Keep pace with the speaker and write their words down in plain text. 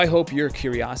I hope your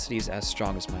curiosity is as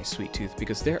strong as my sweet tooth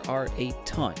because there are a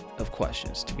ton of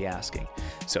questions to be asking.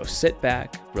 So sit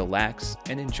back, relax,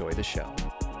 and enjoy the show.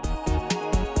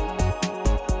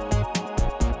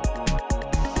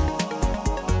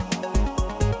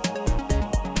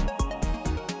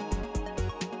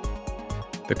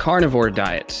 The carnivore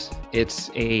diet.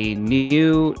 It's a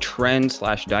new trend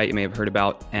slash diet you may have heard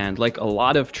about. And like a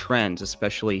lot of trends,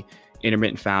 especially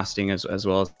intermittent fasting as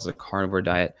well as the carnivore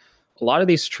diet, a lot of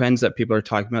these trends that people are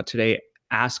talking about today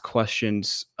ask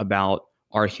questions about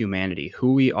our humanity,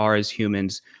 who we are as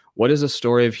humans. What is the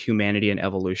story of humanity and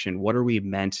evolution? What are we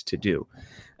meant to do?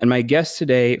 And my guest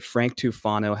today, Frank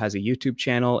Tufano, has a YouTube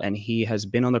channel and he has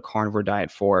been on the carnivore diet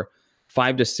for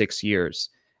 5 to 6 years.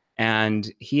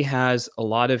 And he has a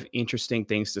lot of interesting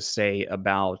things to say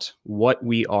about what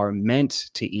we are meant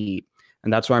to eat.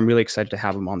 And that's why I'm really excited to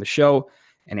have him on the show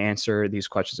and answer these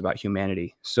questions about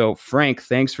humanity. So, Frank,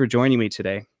 thanks for joining me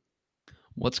today.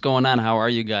 What's going on? How are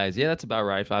you guys? Yeah, that's about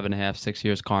right. 5.5, 6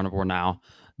 years carnivore now.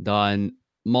 Done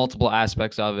multiple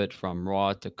aspects of it from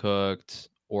raw to cooked,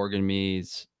 organ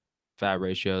meats, fat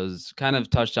ratios, kind of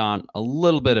touched on a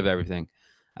little bit of everything.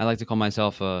 I like to call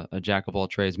myself a jack of all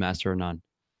trades, master of none,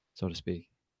 so to speak.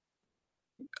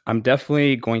 I'm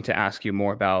definitely going to ask you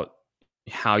more about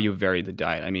how you vary the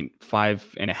diet. I mean,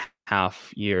 5.5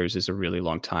 years is a really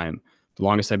long time. The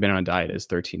longest I've been on a diet is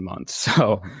 13 months.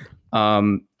 So,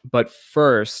 but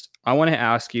first, I want to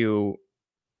ask you,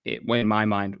 in my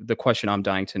mind, the question I'm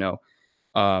dying to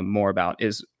know more about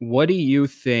is what do you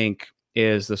think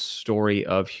is the story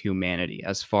of humanity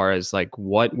as far as like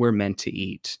what we're meant to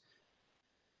eat?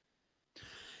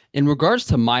 In regards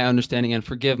to my understanding, and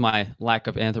forgive my lack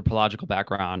of anthropological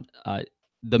background,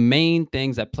 the main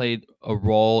things that played a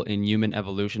role in human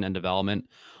evolution and development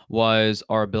was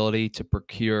our ability to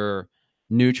procure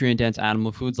nutrient dense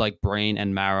animal foods like brain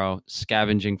and marrow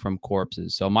scavenging from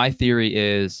corpses. So, my theory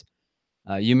is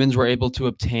humans were able to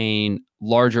obtain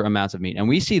larger amounts of meat. And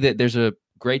we see that there's a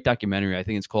great documentary, I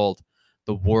think it's called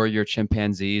The Warrior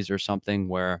Chimpanzees or something,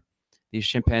 where these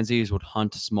chimpanzees would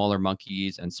hunt smaller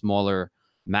monkeys and smaller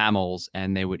mammals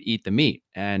and they would eat the meat.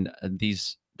 And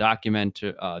these document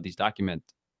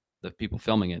the people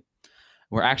filming it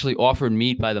were actually offered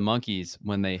meat by the monkeys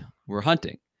when they were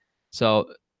hunting.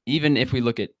 So even if we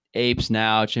look at apes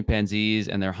now, chimpanzees,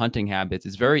 and their hunting habits,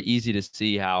 it's very easy to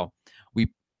see how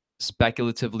we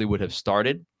speculatively would have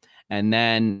started and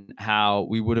then how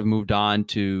we would have moved on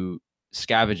to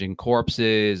scavenging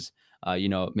corpses,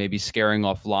 maybe scaring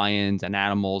off lions and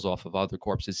animals off of other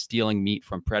corpses, stealing meat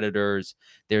from predators.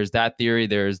 There's that theory.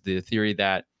 There's the theory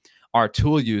that our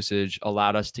tool usage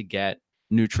allowed us to get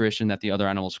nutrition that the other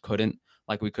animals couldn't.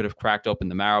 Like we could have cracked open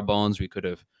the marrow bones, we could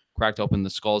have cracked open the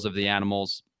skulls of the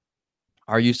animals.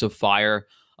 Our use of fire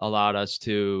allowed us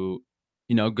to,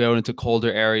 go into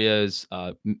colder areas,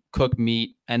 cook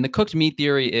meat. And the cooked meat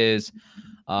theory is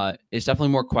definitely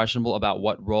more questionable about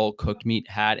what role cooked meat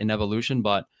had in evolution,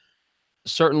 but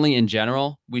certainly in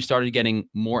general, we started getting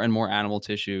more and more animal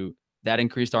tissue. That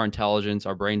increased our intelligence,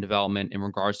 our brain development in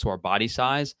regards to our body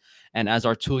size. And as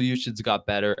our tool usage got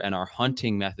better and our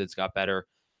hunting methods got better,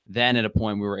 then at a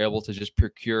point we were able to just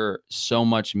procure so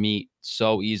much meat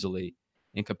so easily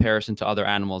in comparison to other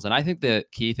animals. And I think the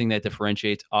key thing that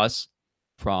differentiates us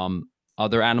from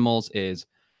other animals is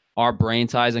our brain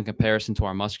size in comparison to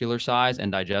our muscular size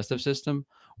and digestive system.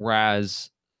 Whereas,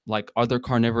 like other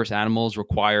carnivorous animals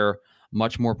require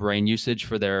much more brain usage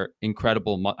for their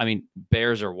incredible. I mean,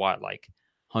 bears are what, like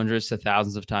hundreds to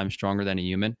thousands of times stronger than a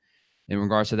human. In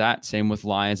regards to that, same with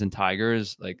lions and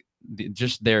tigers. Like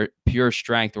just their pure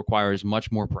strength requires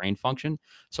much more brain function.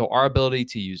 So our ability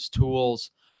to use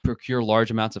tools, procure large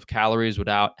amounts of calories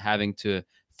without having to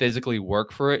physically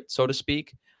work for it, so to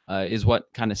speak, is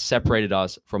what kind of separated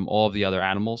us from all of the other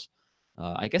animals.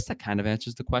 I guess that kind of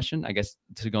answers the question. I guess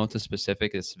to go into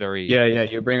specific, it's very. Yeah,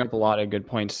 you bring up a lot of good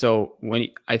points. So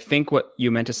I think what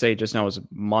you meant to say just now was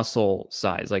muscle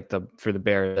size, like for the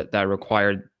bear that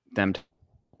required them to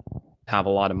have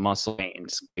a lot of muscle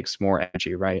gains, takes more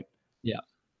energy, right? Yeah,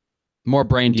 more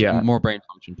brain, Yeah. more brain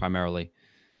function primarily.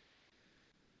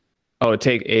 Oh,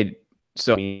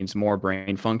 so it means more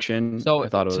brain function. So, I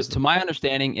thought it was. to my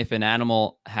understanding, if an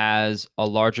animal has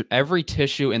every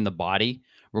tissue in the body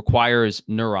requires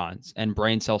neurons and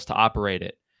brain cells to operate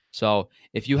it. So,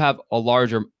 if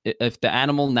the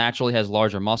animal naturally has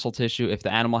larger muscle tissue, if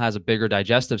the animal has a bigger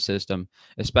digestive system,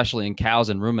 especially in cows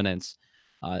and ruminants,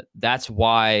 that's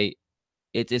why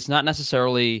it's not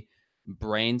necessarily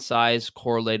brain size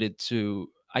correlated to.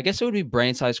 I guess it would be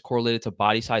brain size correlated to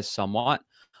body size somewhat,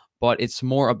 but it's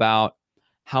more about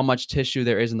how much tissue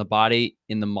there is in the body,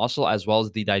 in the muscle, as well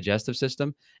as the digestive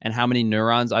system, and how many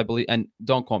neurons, I believe. And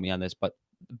don't quote me on this, but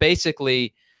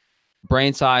basically,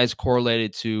 brain size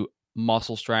correlated to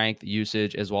muscle strength,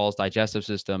 usage, as well as digestive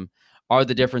system are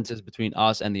the differences between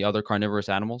us and the other carnivorous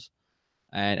animals.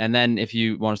 And then if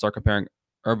you want to start comparing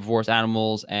herbivorous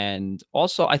animals, and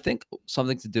also I think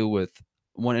something to do with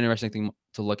one interesting thing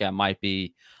to look at might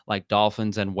be like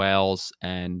dolphins and whales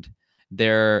and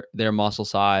their muscle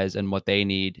size and what they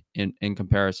need in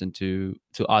comparison to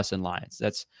us and lions.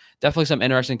 That's definitely some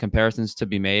interesting comparisons to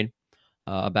be made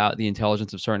about the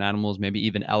intelligence of certain animals, maybe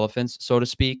even elephants, so to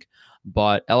speak.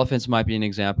 But elephants might be an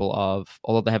example of,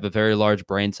 although they have a very large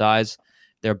brain size,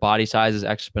 their body size is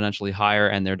exponentially higher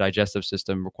and their digestive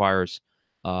system requires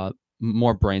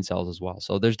more brain cells as well.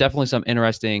 So there's definitely some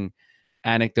interesting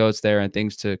anecdotes there and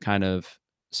things to kind of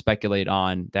speculate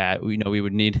on that we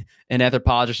would need an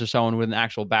anthropologist or someone with an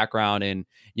actual background in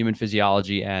human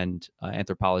physiology and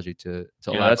anthropology to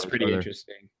Yeah, that's elaborate pretty further.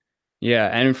 interesting.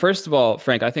 Yeah, and first of all,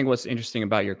 Frank, I think what's interesting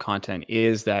about your content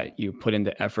is that you put in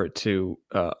the effort to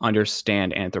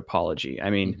understand anthropology. I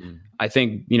mean, Mhm. I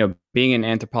think being an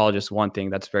anthropologist, one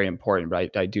thing that's very important, right?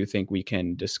 I do think we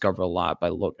can discover a lot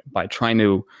by trying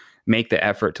to make the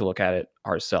effort to look at it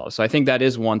ourselves. So I think that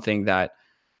is one thing that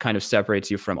kind of separates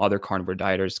you from other carnivore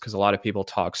dieters, because a lot of people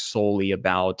talk solely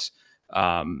about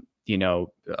the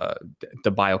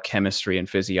biochemistry and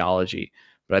physiology.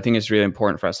 But I think it's really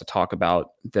important for us to talk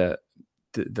about the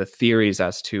theories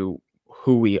as to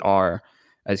who we are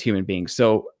as human beings.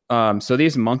 So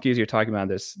these monkeys you're talking about,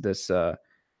 this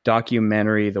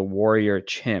documentary, The Warrior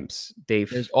Chimps,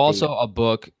 There's they also a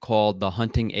book called The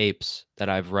Hunting Apes that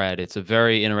I've read. It's a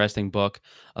very interesting book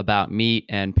about meat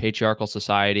and patriarchal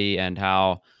society and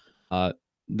how uh,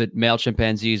 the male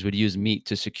chimpanzees would use meat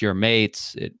to secure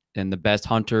mates. And the best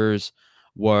hunters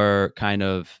were kind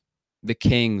of the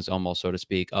kings, almost, so to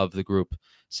speak, of the group.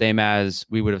 Same as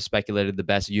we would have speculated the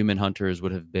best human hunters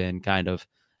would have been kind of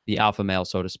the alpha male,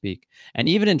 so to speak. And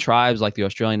even in tribes like the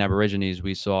Australian Aborigines,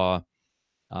 we saw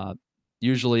uh,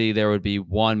 usually there would be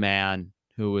one man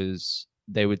who was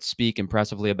they would speak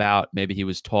impressively about. Maybe he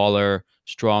was taller,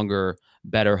 stronger,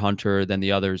 better hunter than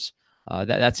the others.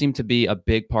 That seemed to be a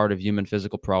big part of human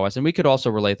physical prowess, and we could also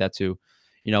relate that to,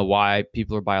 why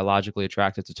people are biologically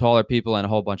attracted to taller people and a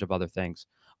whole bunch of other things.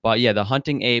 But yeah, the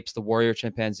hunting apes, the warrior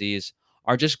chimpanzees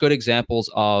are just good examples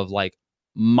of like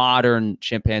modern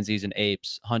chimpanzees and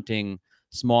apes hunting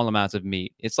small amounts of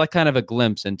meat. It's like kind of a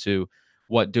glimpse into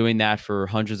what doing that for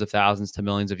hundreds of thousands to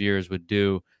millions of years would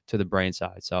do to the brain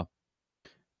side. So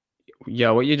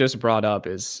yeah, what you just brought up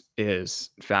is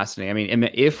fascinating. I mean,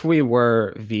 if we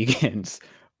were vegans,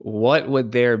 what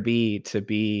would there be to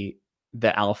be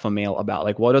the alpha male about?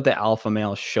 Like, what would the alpha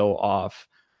male show off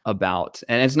about?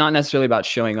 And it's not necessarily about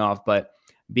showing off, but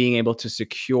being able to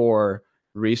secure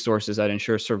resources that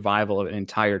ensure survival of an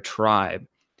entire tribe.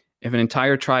 If an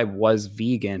entire tribe was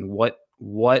vegan,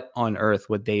 what on earth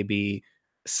would they be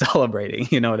celebrating?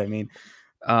 You know what I mean?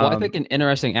 well, I Um, think an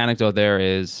interesting anecdote there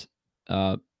is,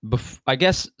 uh, I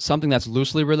guess something that's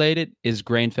loosely related is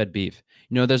grain-fed beef.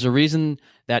 There's a reason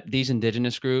that these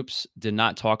indigenous groups did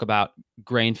not talk about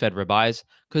grain-fed ribeyes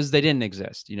because they didn't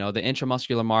exist. The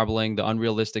intramuscular marbling, the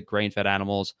unrealistic grain-fed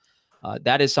animals,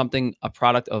 that is something a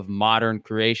product of modern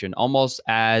creation, almost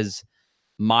as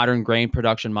modern grain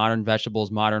production, modern vegetables,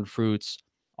 modern fruits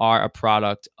are a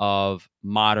product of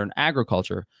modern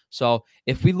agriculture. So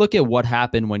if we look at what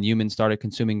happened when humans started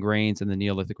consuming grains in the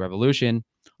Neolithic Revolution,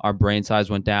 our brain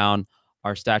size went down,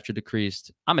 our stature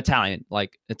decreased. I'm Italian.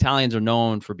 Like Italians are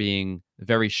known for being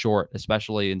very short,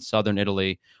 especially in southern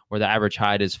Italy, where the average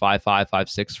height is 5'5",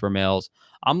 5'6" for males.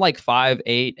 I'm like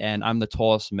 5'8", and I'm the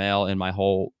tallest male in my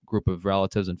whole group of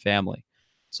relatives and family.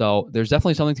 So there's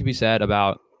definitely something to be said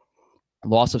about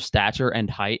loss of stature and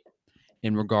height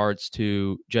in regards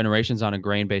to generations on a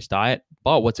grain based diet.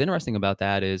 But what's interesting about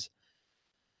that is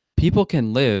people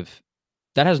can live,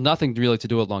 that has nothing really to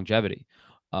do with longevity.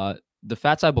 Uh, the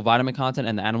fat soluble vitamin content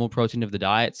and the animal protein of the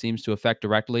diet seems to affect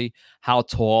directly how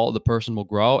tall the person will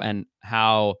grow and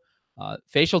how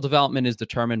facial development is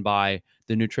determined by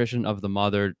the nutrition of the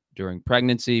mother during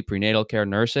pregnancy, prenatal care,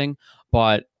 nursing.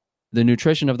 But the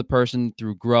nutrition of the person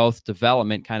through growth,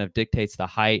 development kind of dictates the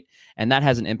height, and that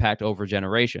has an impact over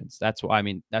generations. That's why, I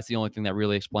mean, that's the only thing that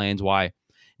really explains why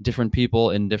different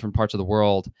people in different parts of the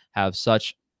world have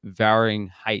such varying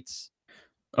heights.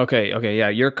 Okay, yeah,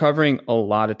 you're covering a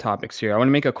lot of topics here. I want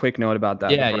to make a quick note about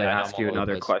that Yeah, before I yeah, I know I'm ask all you over the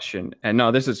another place. question. And no,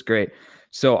 this is great.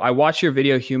 So I watched your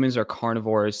video, Humans Are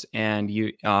Carnivores, and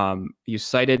you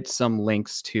cited some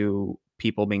links to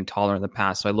people being taller in the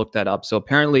past. So I looked that up. So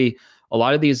apparently a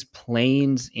lot of these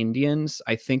plains Indians,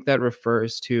 I think that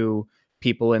refers to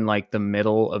people in like the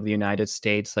middle of the United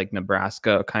States, like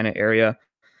Nebraska kind of area.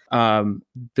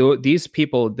 These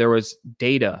people, there was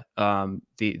data.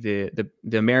 The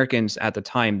Americans at the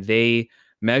time, they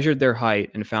measured their height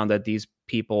and found that these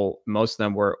people, most of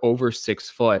them were over 6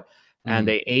 foot, and Mm,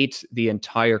 they ate the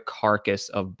entire carcass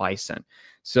of bison. yeah.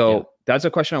 So that's a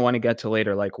question I want to get to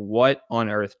later. Like, what on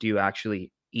earth do you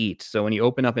actually eat? So when you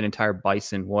open up an entire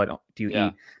bison, what do you Yeah.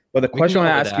 eat? But the We can question go I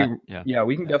want over to ask that. you, Yeah. yeah,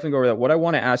 we can definitely go over that. What I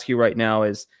want to ask you right now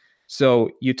is, so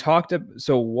you talked,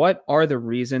 so what are the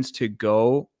reasons to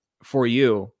go for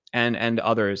you and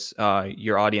others,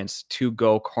 your audience, to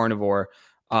go carnivore,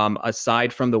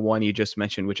 aside from the one you just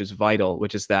mentioned, which is vital,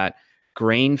 which is that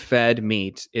grain-fed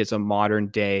meat is a modern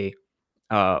day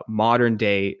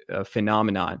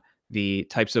phenomenon. The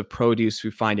types of produce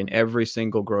we find in every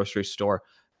single grocery store,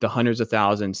 the hundreds of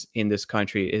thousands in this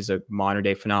country, is a modern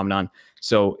day phenomenon.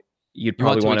 So you'd You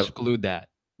want probably to want to, exclude that.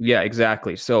 yeah,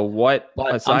 exactly. So what, But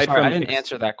I'm aside sorry, I from, didn't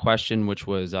answer that question, which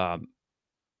was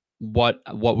what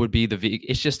would be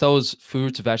it's just those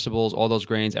fruits, vegetables, all those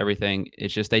grains, everything.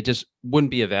 It's just they just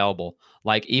wouldn't be available.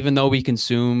 Like even though we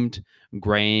consumed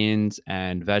grains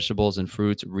and vegetables and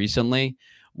fruits recently,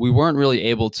 we weren't really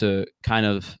able to kind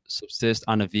of subsist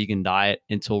on a vegan diet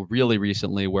until really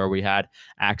recently, where we had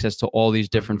access to all these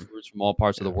different Mhm, fruits from all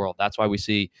parts of the yeah. world. That's why we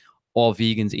see all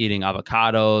vegans eating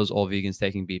avocados, all vegans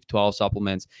taking B12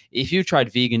 supplements. If you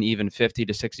tried vegan even 50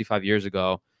 to 65 years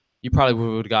ago, you probably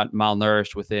would have got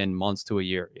malnourished within months to a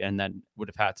year and then would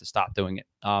have had to stop doing it.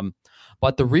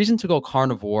 But the reason to go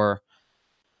carnivore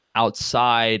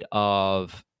outside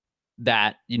of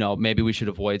that, maybe we should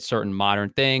avoid certain modern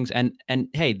things. And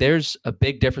hey, there's a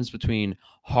big difference between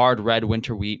hard red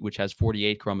winter wheat, which has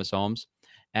 48 chromosomes,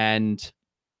 and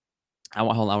hold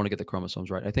on, I want to get the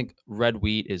chromosomes right. I think red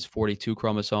wheat is 42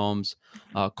 chromosomes.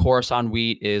 Coruscant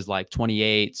wheat is like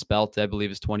 28. Spelt, I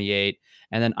believe, is 28.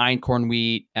 And then einkorn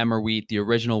wheat, emmer wheat, the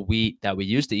original wheat that we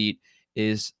used to eat,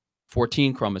 is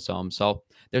 14 chromosomes. So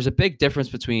there's a big difference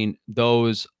between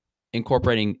those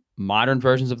incorporating modern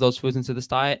versions of those foods into this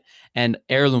diet and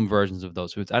heirloom versions of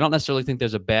those foods. I don't necessarily think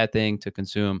there's a bad thing to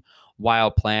consume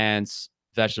wild plants,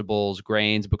 vegetables,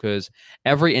 grains, because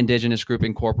every indigenous group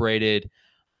incorporated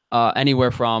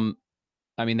anywhere from,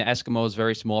 I mean, the Eskimos,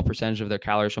 very small percentage of their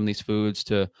calories from these foods,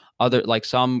 to other, like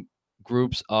some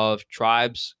groups of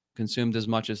tribes consumed as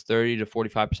much as 30 to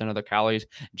 45% of their calories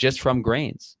just from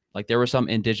grains. Like there were some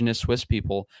indigenous Swiss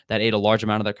people that ate a large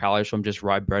amount of their calories from just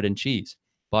rye bread and cheese.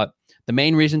 But the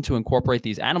main reason to incorporate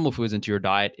these animal foods into your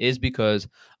diet is because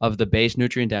of the base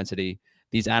nutrient density.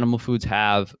 These animal foods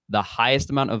have the highest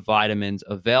amount of vitamins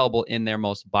available in their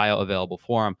most bioavailable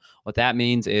form. What that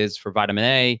means is, for vitamin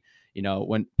A,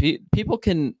 when people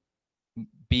can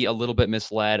be a little bit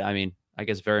misled, I mean, I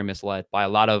guess very misled by a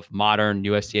lot of modern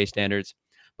USDA standards,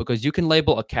 because you can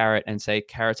label a carrot and say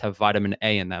carrots have vitamin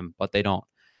A in them, but they don't.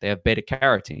 They have beta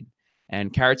carotene.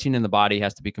 And carotene in the body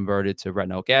has to be converted to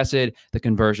retinoic acid. The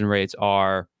conversion rates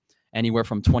are anywhere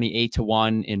from 28 to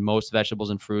 1 in most vegetables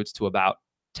and fruits to about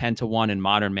 10 to 1 in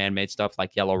modern man made stuff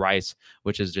like yellow rice,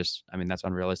 which is just, I mean, that's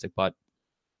unrealistic. But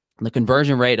the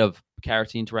conversion rate of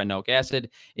carotene to retinoic acid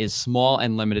is small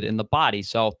and limited in the body.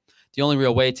 So the only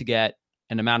real way to get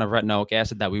an amount of retinoic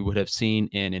acid that we would have seen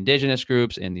in indigenous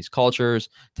groups, in these cultures,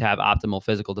 to have optimal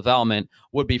physical development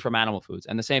would be from animal foods.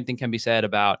 And the same thing can be said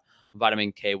about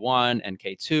vitamin K1 and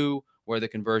K2, where the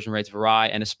conversion rates vary,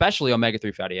 and especially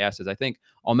omega-3 fatty acids. I think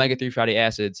omega-3 fatty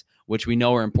acids, which we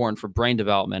know are important for brain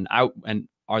development, and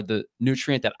are the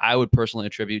nutrient that I would personally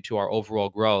attribute to our overall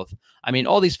growth. I mean,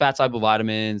 all these fat soluble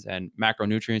vitamins and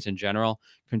macronutrients in general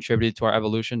contributed to our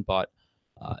evolution, but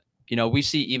uh, we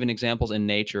see even examples in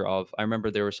nature of. I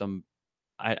remember there were some.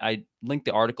 I linked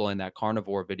the article in that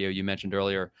carnivore video you mentioned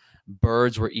earlier.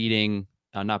 Birds were eating,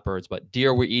 not birds, but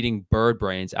deer were eating bird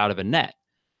brains out of a net,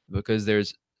 because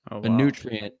there's Oh, a wow.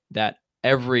 nutrient that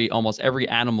almost every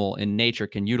animal in nature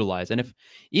can utilize. And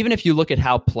even if you look at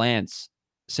how plants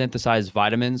synthesize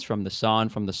vitamins from the sun,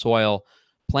 from the soil,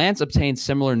 plants obtain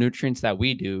similar nutrients that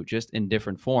we do, just in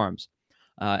different forms.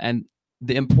 And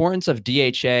the importance of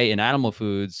DHA in animal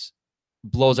foods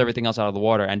blows everything else out of the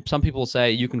water. And some people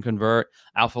say you can convert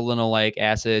alpha linoleic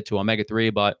acid to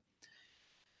omega-3, but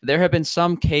there have been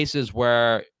some cases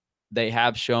where they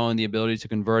have shown the ability to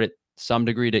convert it some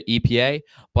degree to EPA,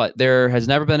 but there has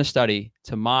never been a study,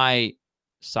 to my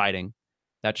citing,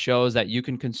 that shows that you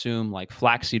can consume like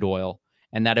flaxseed oil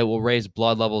and that it will raise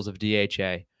blood levels of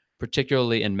DHA,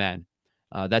 particularly in men.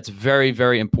 That's very,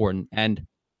 very important. And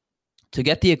to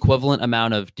get the equivalent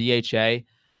amount of DHA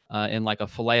in like a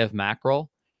fillet of mackerel,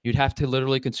 you'd have to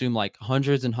literally consume like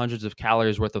hundreds and hundreds of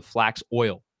calories worth of flax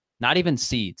oil, not even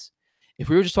seeds. If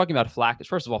we were just talking about flax,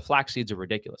 first of all, flax seeds are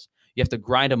ridiculous. You have to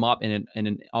grind them up in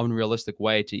an unrealistic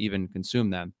way to even consume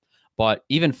them. But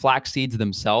even flax seeds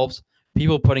themselves,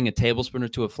 people putting a tablespoon or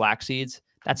two of flax seeds,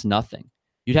 that's nothing.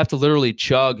 You'd have to literally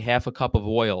chug half a cup of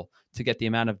oil to get the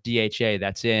amount of DHA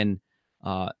that's in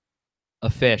uh, a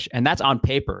fish, and that's on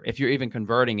paper if you're even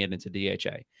converting it into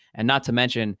DHA. And not to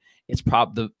mention, it's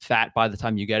the fat by the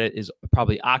time you get it is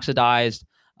probably oxidized.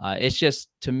 It's just,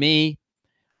 to me,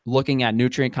 looking at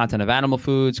nutrient content of animal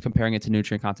foods, comparing it to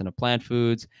nutrient content of plant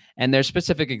foods, and there's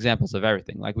specific examples of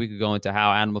everything. Like we could go into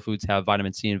how animal foods have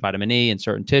vitamin C and vitamin E in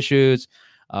certain tissues.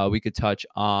 We could touch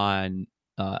on,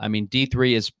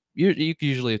 D3 is you can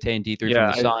usually obtain D3 from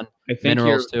Yeah, the sun, I think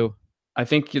minerals too. I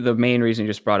think the main reason you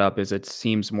just brought up is it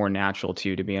seems more natural to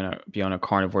you to be on a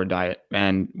carnivore diet.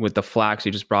 And with the flax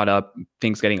you just brought up,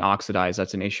 things getting oxidized,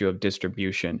 that's an issue of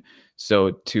distribution.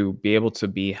 So to be able to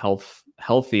be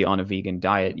healthy on a vegan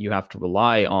diet, you have to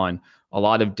rely on a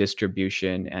lot of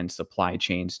distribution and supply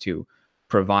chains to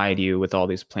provide you with all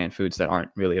these plant foods that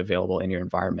aren't really available in your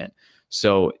environment.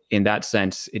 So in that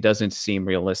sense, it doesn't seem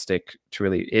realistic to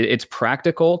really, it's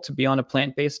practical to be on a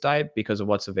plant-based diet because of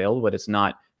what's available, but it's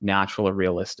not natural or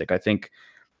realistic. I think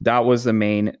that was the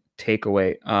main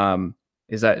takeaway.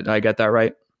 Did I get that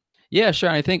right? Yeah,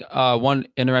 sure. I think one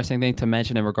interesting thing to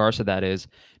mention in regards to that is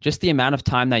just the amount of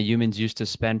time that humans used to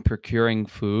spend procuring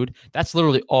food. That's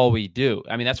literally all we do.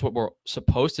 I mean, that's what we're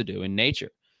supposed to do in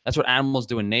nature. That's what animals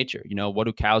do in nature. You know, what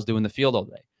do cows do in the field all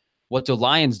day? What do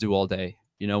lions do all day?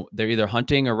 You know, they're either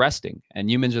hunting or resting, and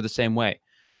humans are the same way.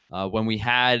 When we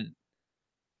had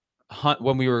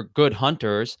when we were good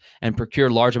hunters and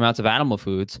procured large amounts of animal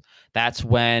foods, that's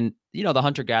when, you know, the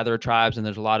hunter gatherer tribes, and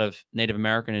there's a lot of Native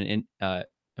American and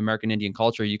American Indian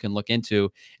culture you can look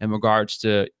into in regards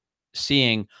to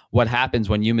seeing what happens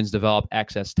when humans develop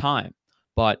excess time.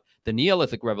 But the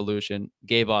Neolithic Revolution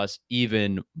gave us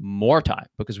even more time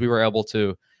because we were able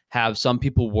to have some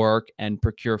people work and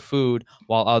procure food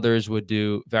while others would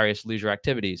do various leisure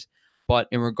activities. But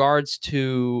in regards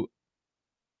to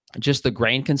just the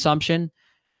grain consumption,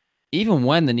 even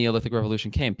when the Neolithic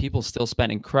Revolution came, people still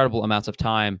spent incredible amounts of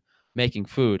time making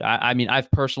food. I mean, I've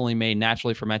personally made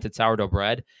naturally fermented sourdough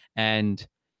bread, and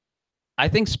I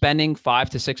think spending 5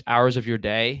 to 6 hours of your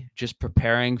day just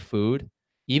preparing food,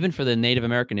 even for the Native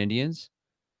American Indians,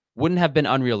 wouldn't have been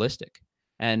unrealistic.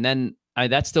 And then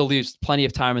that still leaves plenty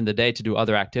of time in the day to do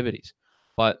other activities.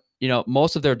 But, you know,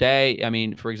 most of their day, I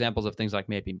mean, for examples of things like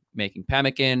maybe making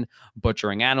pemmican,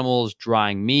 butchering animals,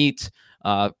 drying meat,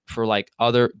 for like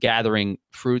other gathering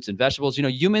fruits and vegetables, you know,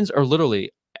 humans are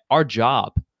literally, our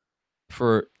job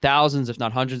for thousands, if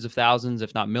not hundreds of thousands,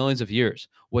 if not millions of years,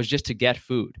 was just to get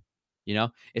food. You know,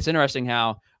 it's interesting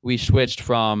how we switched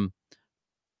from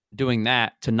doing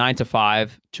that to 9 to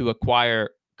 5 to acquire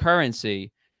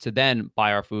currency to then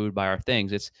buy our food, buy our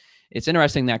things. It's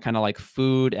interesting that kind of like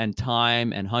food and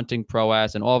time and hunting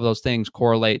prowess and all of those things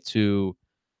correlate to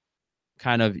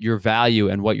kind of your value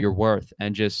and what you're worth,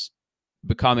 and just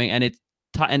becoming, and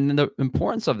the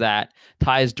importance of that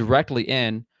ties directly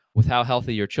in with how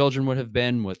healthy your children would have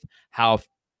been, with how,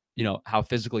 you know, how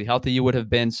physically healthy you would have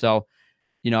been. So,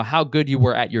 you know, how good you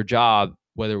were at your job,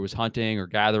 whether it was hunting or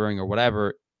gathering or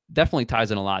whatever, definitely ties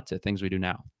in a lot to things we do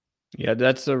now. Yeah,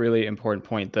 that's a really important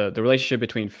point. The relationship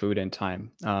between food and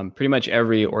time. Pretty much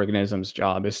every organism's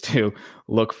job is to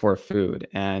look for food,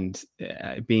 and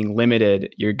being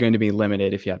limited, you're going to be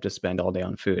limited if you have to spend all day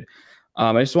on food.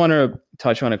 I just want to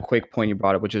touch on a quick point you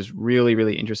brought up, which is really,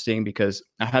 really interesting because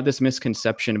I had this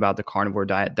misconception about the carnivore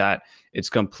diet that it's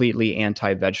completely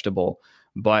anti-vegetable.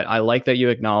 But I like that you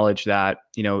acknowledge that,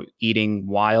 you know, eating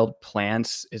wild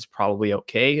plants is probably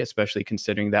okay, especially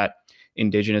considering that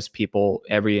indigenous people,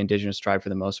 every indigenous tribe for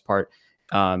the most part,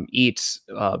 eats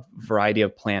a variety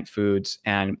of plant foods,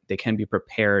 and they can be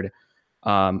prepared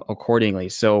accordingly.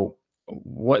 So,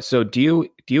 do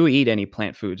you eat any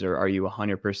plant foods, or are you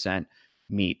 100%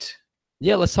 meat?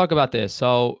 Yeah, let's talk about this.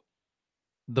 So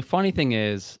the funny thing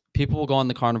is, people will go on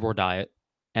the carnivore diet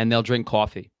and they'll drink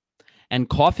coffee. And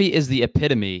coffee is the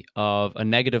epitome of a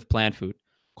negative plant food.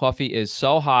 Coffee is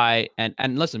so high.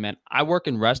 And listen, man, I work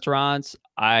in restaurants.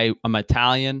 I'm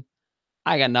Italian.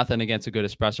 I got nothing against a good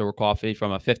espresso or coffee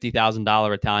from a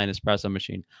 $50,000 Italian espresso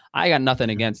machine. I got nothing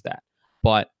against that.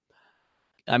 But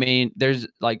I mean, there's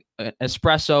like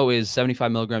espresso is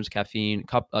 75 milligrams caffeine.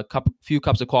 Few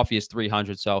cups of coffee is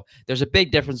 300. So there's a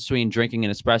big difference between drinking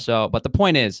an espresso. But the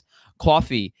point is,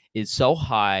 coffee is so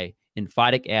high in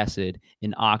phytic acid,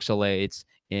 in oxalates,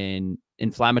 in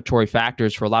inflammatory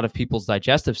factors for a lot of people's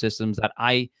digestive systems that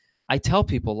I tell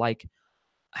people, like,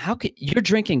 how can you're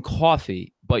drinking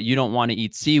coffee, but you don't want to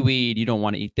eat seaweed, you don't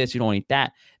want to eat this, you don't want to eat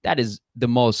that. That is the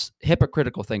most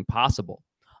hypocritical thing possible.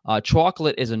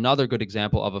 Chocolate is another good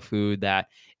example of a food that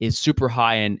is super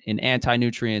high in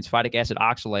anti-nutrients, phytic acid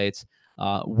oxalates,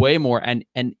 way more. And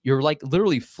you're like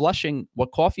literally flushing.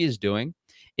 What coffee is doing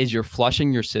is you're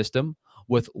flushing your system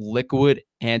with liquid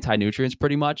anti-nutrients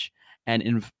pretty much,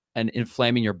 and and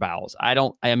inflaming your bowels. I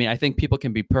mean, I think people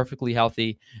can be perfectly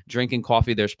healthy drinking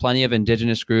coffee. There's plenty of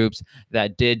indigenous groups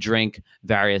that did drink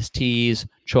various teas,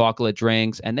 chocolate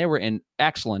drinks, and they were in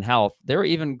excellent health. There were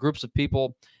even groups of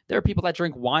people, there are people that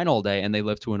drink wine all day and they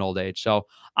live to an old age. So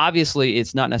obviously,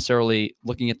 it's not necessarily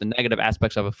looking at the negative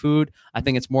aspects of a food. I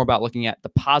think it's more about looking at the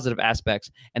positive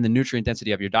aspects and the nutrient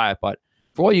density of your diet. But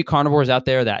for all you carnivores out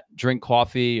there that drink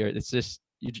coffee, or it's just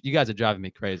you guys are driving me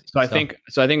crazy. So I think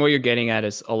what you're getting at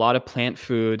is a lot of plant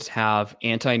foods have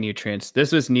anti-nutrients.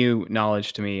 This was new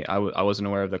knowledge to me. I wasn't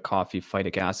aware of the coffee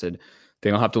phytic acid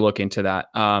thing. I'll have to look into that.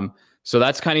 So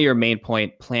that's kind of your main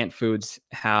point. Plant foods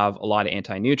have a lot of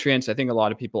anti-nutrients. I think a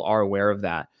lot of people are aware of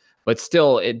that, but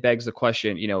still, it begs the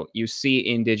question. You see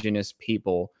indigenous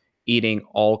people eating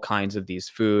all kinds of these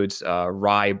foods.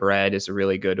 Rye bread is a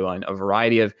really good one. A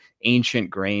variety of ancient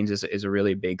grains is a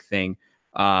really big thing.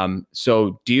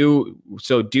 So do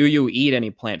you eat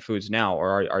any plant foods now,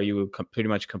 or are you pretty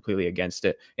much completely against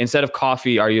it? Instead of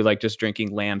coffee, are you like just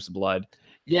drinking lamb's blood?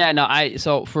 Yeah, no,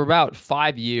 so for about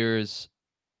 5 years,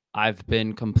 I've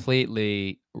been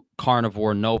completely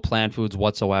carnivore, no plant foods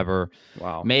whatsoever.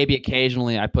 Wow. Maybe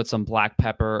occasionally I put some black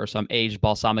pepper or some aged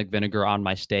balsamic vinegar on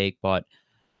my steak, but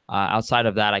outside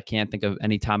of that, I can't think of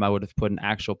any time I would have put an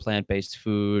actual plant-based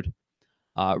food.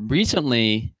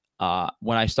 Recently,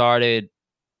 when I started,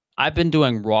 I've been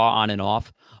doing raw on and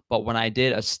off, but when I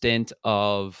did a stint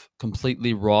of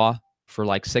completely raw for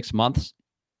like 6 months,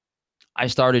 I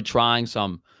started trying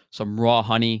some raw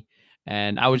honey,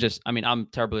 and I mean, I'm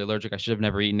terribly allergic. I should have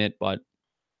never eaten it, but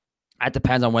it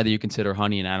depends on whether you consider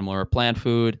honey an animal or a plant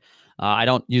food. I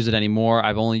don't use it anymore.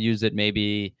 I've only used it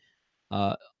maybe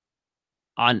uh,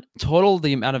 on total.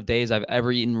 The amount of days I've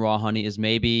ever eaten raw honey is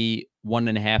maybe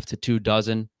 1.5 to 2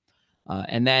 dozen.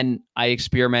 And then I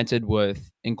experimented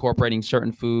with incorporating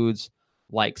certain foods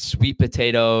like sweet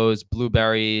potatoes,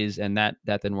 blueberries, and that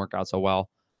didn't work out so well.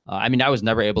 I mean, I was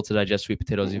never able to digest sweet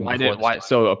potatoes even Why before did this. why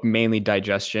so mainly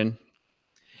digestion?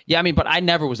 Yeah, I mean, but I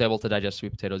never was able to digest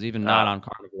sweet potatoes, even not Uh, on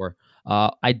carnivore.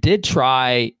 I did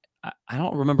try. I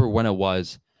don't remember when it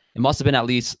was. It must have been at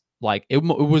least like it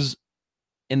was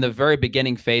in the very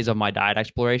beginning phase of my diet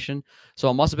exploration. So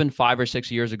it must have been 5 or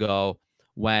 6 years ago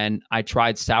when I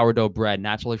tried sourdough bread,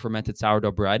 naturally fermented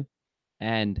sourdough bread,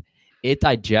 and it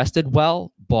digested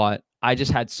well, but I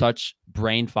just had such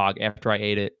brain fog after I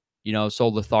ate it, so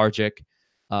lethargic.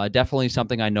 Definitely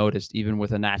something I noticed even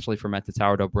with a naturally fermented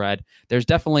sourdough bread. There's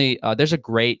definitely there's a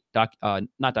great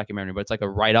not documentary, but it's like a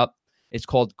write up. It's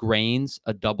called Grains: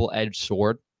 A Double-Edged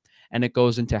Sword, and it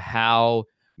goes into how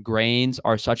grains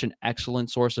are such an excellent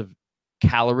source of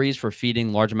calories for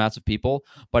feeding large amounts of people,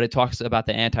 but it talks about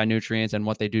the anti-nutrients and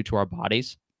what they do to our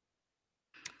bodies.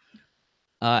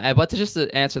 But to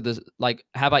answer this, like,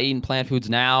 have I eaten plant foods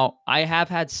now? I have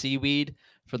had seaweed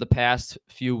for the past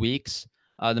few weeks.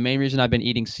 The main reason I've been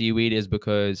eating seaweed is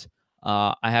because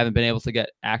I haven't been able to get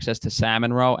access to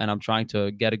salmon roe, and I'm trying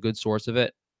to get a good source of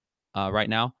it right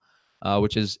now,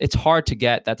 which is it's hard to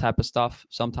get that type of stuff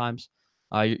sometimes.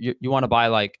 You want to buy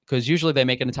like because usually they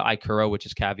make it into ikura, which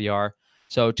is caviar.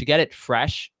 So to get it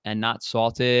fresh and not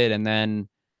salted, and then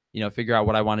figure out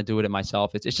what I want to do with it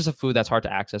myself, it's just a food that's hard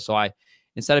to access. So I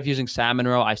instead of using salmon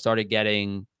roe, I started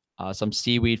getting some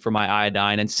seaweed for my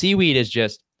iodine. And seaweed is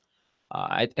just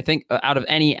I think out of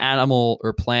any animal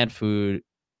or plant food,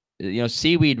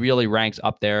 seaweed really ranks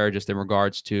up there just in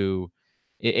regards to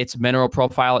its mineral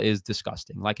profile is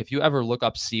disgusting. Like if you ever look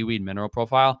up seaweed mineral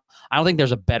profile, I don't think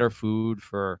there's a better food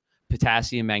for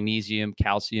potassium, magnesium,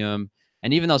 calcium.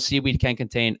 And even though seaweed can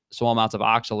contain small amounts of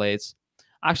oxalates,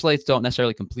 oxalates don't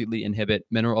necessarily completely inhibit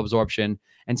mineral absorption.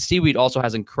 And seaweed also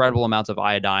has incredible amounts of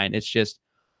iodine. It's just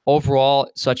overall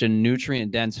such a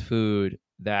nutrient dense food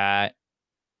that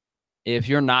if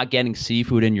you're not getting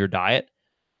seafood in your diet,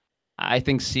 I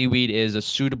think seaweed is a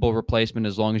suitable replacement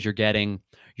as long as you're getting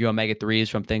your omega 3s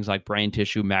from things like brain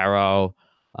tissue, marrow,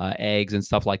 eggs, and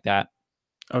stuff like that.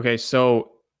 okay,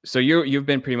 so you've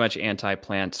been pretty much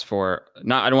anti-plants for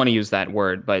not I don't want to use that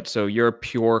word, but so you're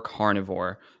pure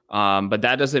carnivore. But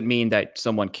that doesn't mean that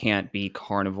someone can't be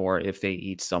carnivore if they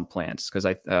eat some plants, because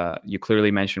you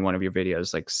clearly mentioned one of your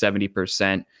videos like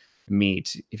 70%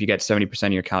 meat. If you get 70%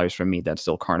 of your calories from meat, that's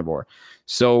still carnivore.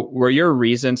 So were your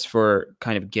reasons for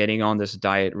kind of getting on this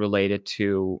diet related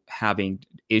to having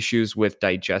issues with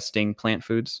digesting plant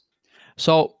foods?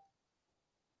 So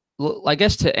I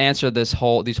guess to answer these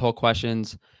whole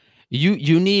questions,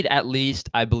 you need at least,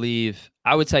 I believe,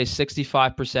 I would say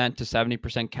 65% to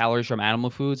 70% calories from animal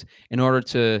foods in order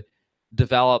to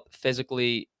develop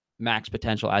physically max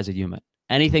potential as a human.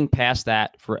 Anything past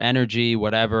that for energy,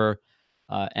 whatever,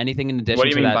 anything in What do addition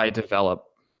you to mean that. by develop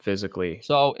physically?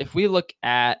 So if we look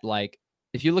at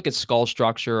if you look at skull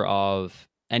structure of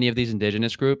any of these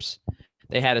indigenous groups,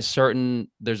 there's a certain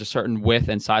width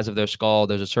and size of their skull.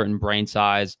 There's a certain brain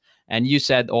size. And you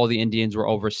said all the Indians were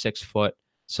over 6 foot.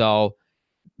 So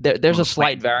there's a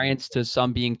slight variance to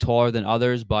some being taller than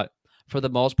others, but for the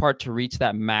most part, to reach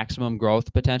that maximum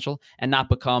growth potential and not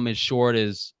become as short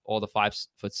as all the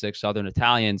 5'6" Southern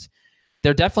Italians,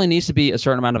 there definitely needs to be a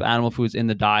certain amount of animal foods in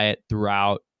the diet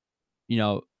throughout,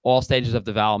 all stages of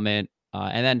development.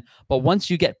 But once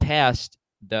you get past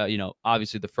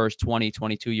obviously the first 20,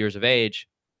 22 years of age,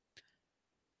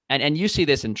 and you see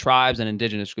this in tribes and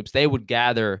indigenous groups, they would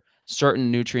gather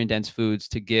certain nutrient dense foods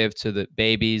to give to the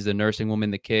babies, the nursing women,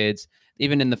 the kids.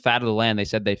 Even in the fat of the land, they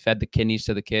said they fed the kidneys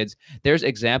to the kids. There's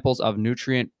examples of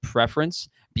nutrient preference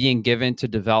being given to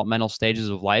developmental stages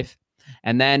of life.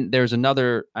 And then there's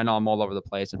another, I know I'm all over the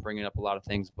place and bringing up a lot of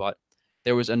things, but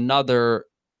there was another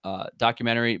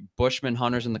documentary, Bushman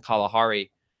Hunters in the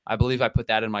Kalahari. I believe I put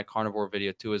that in my carnivore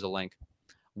video too as a link,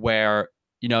 where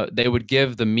they would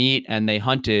give the meat and they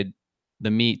hunted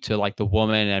the meat to like the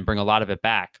woman and bring a lot of it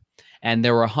back. And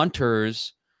there were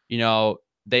hunters,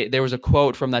 there was a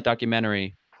quote from that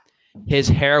documentary: his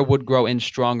hair would grow in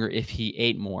stronger if he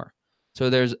ate more.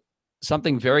 So there's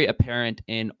something very apparent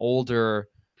in older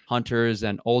hunters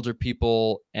and older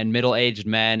people and middle-aged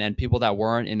men and people that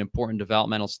weren't in important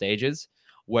developmental stages,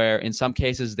 where in some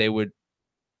cases they would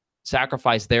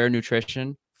sacrifice their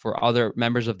nutrition for other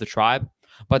members of the tribe.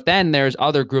 But then there's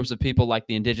other groups of people like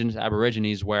the indigenous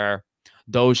Aborigines where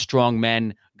those strong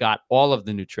men got all of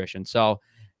the nutrition. So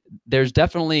there's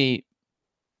definitely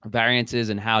variances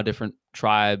in how different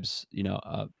tribes,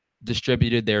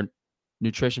 distributed their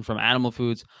nutrition from animal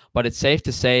foods. But it's safe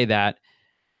to say that,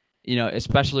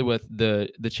 especially with the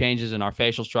changes in our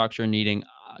facial structure, needing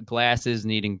glasses,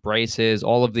 needing braces,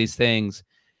 all of these things,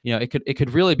 it could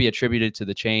really be attributed to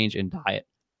the change in diet.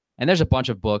 And there's a bunch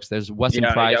of books. There's Weston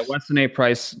Price. Yeah, Weston A.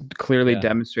 Price clearly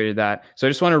demonstrated that. So I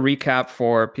just want to recap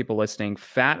for people listening.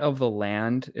 Fat of the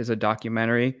Land is a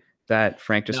documentary that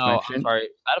Frank just mentioned. I'm sorry.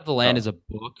 Fat of the Land is a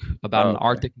book about an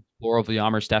Arctic explorer,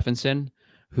 Vilhjalmur Stephenson,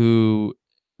 who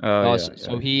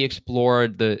so he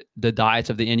explored the diets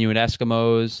of the Inuit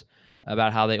Eskimos,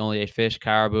 about how they only ate fish,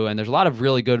 caribou, and there's a lot of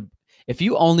really good. If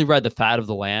you only read The Fat of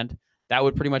the Land, that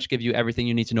would pretty much give you everything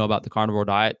you need to know about the carnivore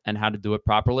diet and how to do it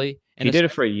properly. And he did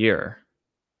it for a year.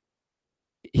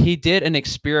 He did an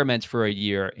experiment for a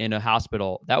year in a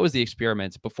hospital. That was the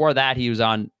experiment. Before that, he was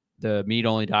on the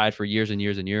meat-only diet for years and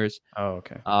years and years. Oh,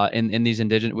 okay. In these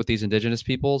indigenous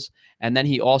peoples, and then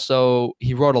he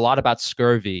wrote a lot about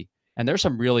scurvy. And there's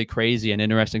some really crazy and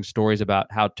interesting stories about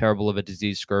how terrible of a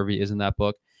disease scurvy is in that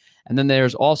book. And then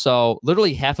there's also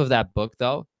literally half of that book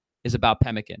though is about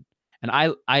pemmican. And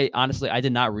I honestly, I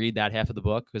did not read that half of the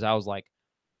book because I was like,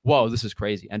 whoa, this is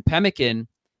crazy. And pemmican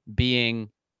being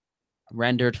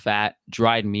rendered fat,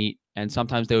 dried meat, and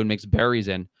sometimes they would mix berries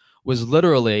in, was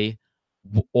literally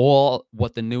all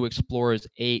what the new explorers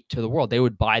ate to the world. They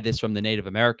would buy this from the Native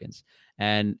Americans.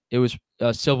 And it was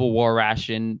a Civil War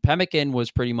ration. Pemmican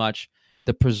was pretty much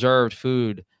the preserved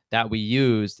food that we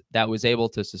used that was able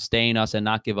to sustain us and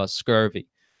not give us scurvy.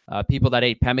 People that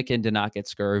ate pemmican did not get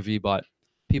scurvy, but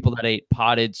people that ate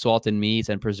potted salted meats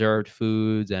and preserved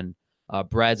foods and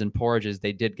breads and porridges,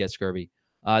 they did get scurvy.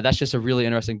 That's just a really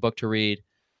interesting book to read.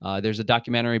 There's a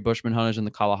documentary, Bushman Hunters in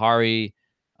the Kalahari.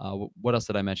 What else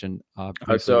did I mention?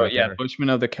 Bushman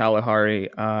of the Kalahari.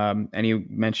 And you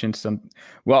mentioned some.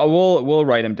 Well, we'll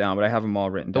write them down, but I have them all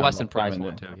written down. The Weston Price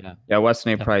one too. Yeah,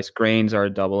 Weston A. Price. Grains are a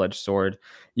double-edged sword.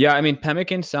 Yeah, I mean,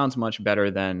 pemmican sounds much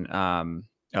better than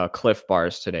Cliff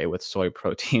Bars today with soy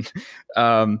protein.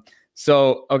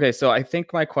 So I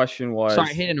think my question was.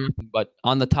 Sorry, I hate interrupting, but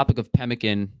on the topic of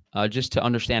pemmican, just to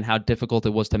understand how difficult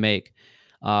it was to make,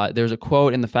 there's a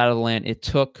quote in The Fat of the Land. It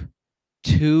took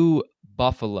 2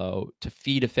 buffalo to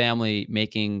feed a family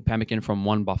making pemmican from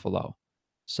 1 buffalo.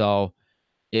 So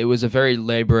it was a very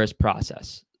laborious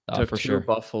process. Took for 2 sure.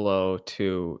 buffalo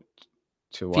to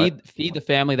what? Feed the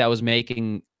family that was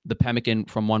making the pemmican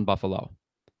from 1 buffalo.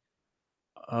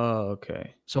 Oh,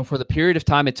 okay. So for the period of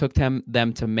time it took them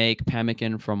to make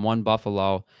pemmican from 1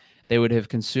 buffalo, they would have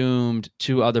consumed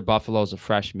 2 other buffaloes of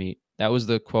fresh meat. That was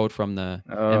the quote from the,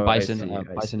 and Oh, I bison, see. I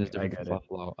bison see. is I different from get it.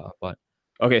 buffalo, but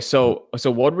Okay, uh, so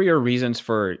what were your reasons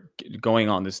for going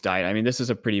on this diet? I mean, this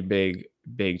is a pretty big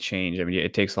change. I mean,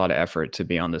 it takes a lot of effort to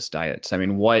be on this diet. So, I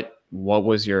mean, what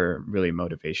was your really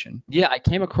motivation? yeah, I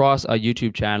came across a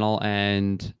YouTube channel,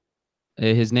 and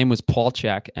his name was Paul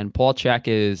Chek, and Paul Chek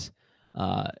is,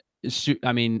 uh,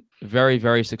 I mean, very,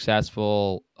 very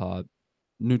successful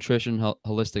nutrition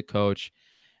holistic coach,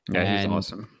 Yeah, he's and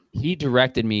awesome. he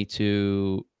directed me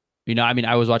to, I mean,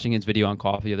 I was watching his video on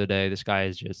coffee the other day. This guy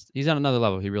is he's on another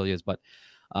level. He really is. But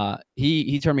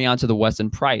he turned me on to the Weston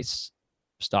Price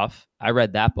stuff. I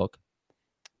read that book,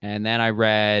 and then I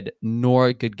read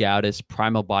Nora Goodgaudis,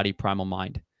 Primal Body, Primal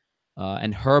Mind.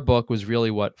 And her book was really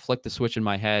what flicked the switch in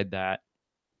my head that,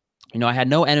 I had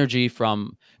no energy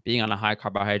from being on a high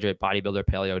carbohydrate bodybuilder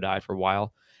paleo diet for a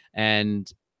while. And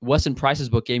Weston Price's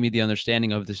book gave me the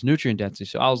understanding of this nutrient density.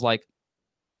 So I was like,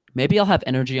 maybe I'll have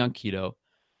energy on keto.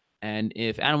 And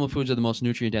if animal foods are the most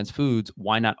nutrient dense foods,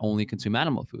 why not only consume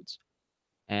animal foods?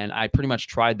 And I pretty much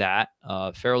tried that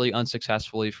fairly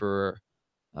unsuccessfully for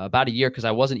about a year because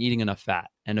I wasn't eating enough fat.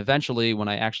 And eventually, when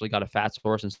I actually got a fat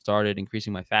source and started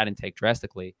increasing my fat intake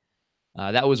drastically,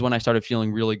 that was when I started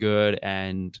feeling really good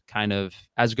and kind of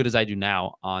as good as I do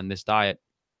now on this diet.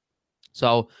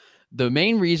 So the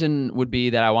main reason would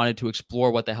be that I wanted to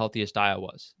explore what the healthiest diet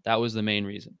was. That was the main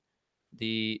reason.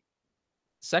 The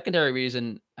secondary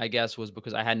reason, I guess, was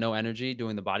because I had no energy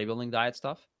doing the bodybuilding diet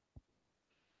stuff.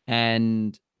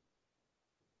 And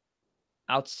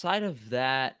outside of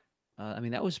that, I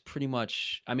mean, that was pretty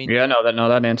much, I mean, Yeah, no,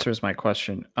 that answers my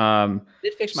question.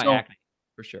 it fixed my So acne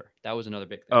for sure. That was another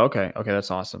big thing. oh, okay, that's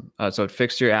awesome. So it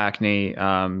fixed your acne.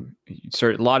 A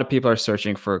lot of people are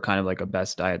searching for kind of like a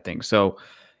best diet thing. So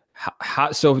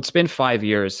so it's been 5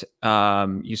 years.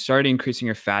 You started increasing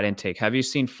your fat intake. Have you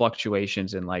seen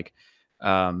fluctuations in like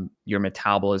your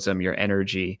metabolism, your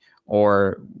energy,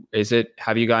 or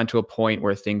have you gotten to a point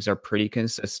where things are pretty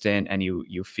consistent and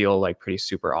you feel like pretty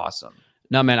super awesome?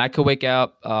 No, man, I could wake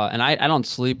up and I don't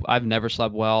sleep. I've never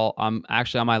slept well. I'm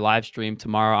actually on my live stream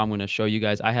tomorrow. I'm going to show you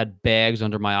guys. I had bags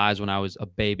under my eyes when I was a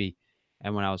baby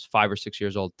and when I was 5 or 6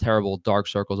 years old, terrible dark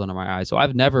circles under my eyes. So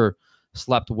I've never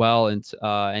slept well. And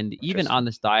even on Interesting.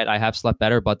 this diet, I have slept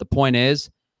better. But the point is,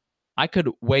 I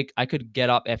could get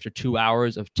up after 2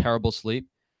 hours of terrible sleep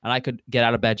and I could get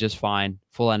out of bed just fine,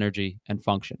 full energy and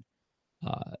function.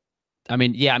 Uh, I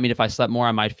mean, yeah, I mean, if I slept more,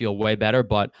 I might feel way better.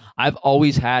 But I've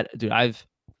always had, dude,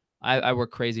 I work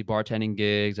crazy bartending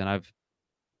gigs, and I've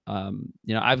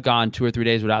gone 2 or 3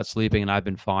 days without sleeping, and I've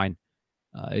been fine.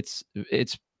 It's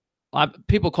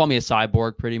people call me a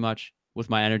cyborg pretty much with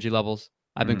my energy levels.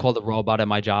 I've been Mhm. called a robot at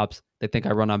my jobs. They think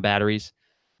I run on batteries,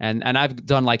 and I've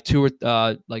done like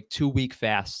 2 week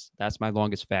fasts. That's my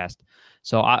longest fast.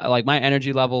 So I like my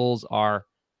energy levels are,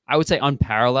 I would say,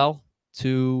 unparalleled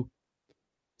to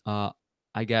uh,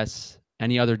 I guess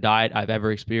any other diet I've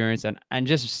ever experienced, and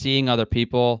just seeing other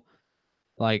people,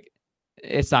 like,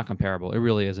 it's not comparable. It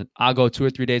really isn't. I'll go 2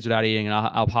 or 3 days without eating, and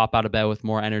I'll pop out of bed with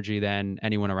more energy than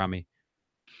anyone around me.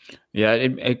 Yeah,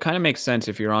 it kind of makes sense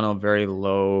if you're on a very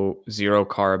low zero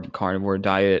carb carnivore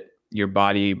diet, your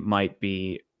body might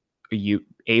be you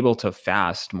able to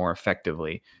fast more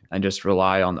effectively and just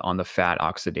rely on the fat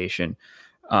oxidation,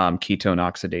 ketone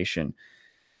oxidation.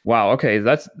 Wow, okay,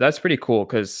 that's pretty cool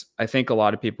because I think a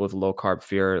lot of people with low carb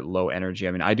fear low energy.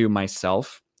 I mean, I do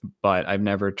myself, but I've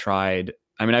never tried.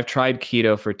 I mean, I've tried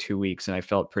keto for 2 weeks and I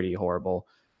felt pretty horrible,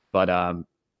 but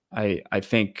I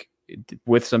think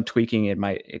with some tweaking,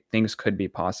 things could be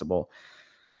possible.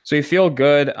 So you feel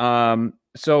good.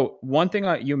 So one thing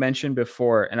you mentioned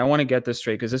before, and I want to get this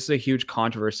straight because this is a huge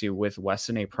controversy with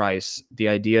Weston A. Price, the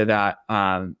idea that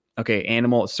okay,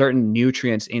 certain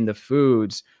nutrients in the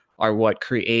foods are what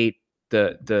create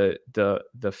the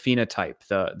phenotype,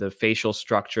 the facial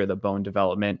structure, the bone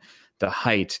development, the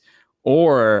height,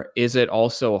 or is it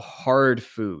also hard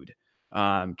food?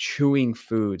 Chewing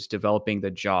foods, developing the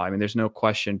jaw. I mean, there's no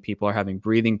question people are having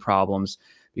breathing problems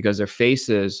because our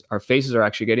faces are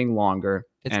actually getting longer,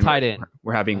 It's and tied in.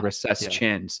 we're having Uh, recessed yeah.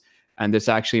 chins. And this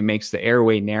actually makes the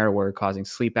airway narrower, causing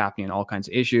sleep apnea and all kinds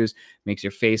of issues. Makes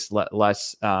your face uh,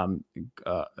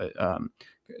 um,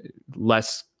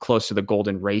 less close to the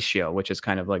golden ratio, which is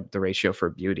kind of like the ratio for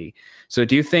beauty. So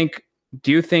do you think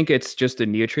it's just the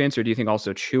nutrients, or do you think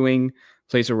also chewing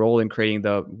plays a role in creating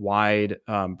the wide,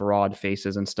 broad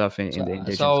faces and stuff in So, the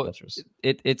indigenous so cultures?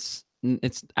 it's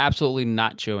absolutely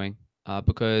not chewing,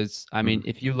 because I mean, Mm.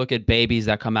 if you look at babies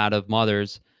that come out of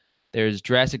mothers, there's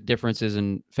drastic differences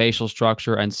in facial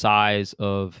structure and size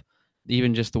of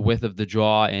even just the width of the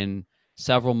jaw and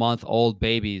several month old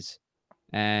babies,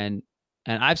 and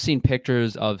I've seen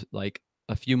pictures of like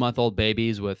a few month old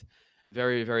babies with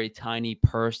very, very tiny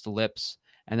pursed lips,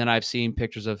 and then I've seen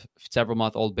pictures of several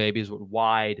month old babies with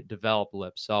wide developed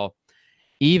lips. So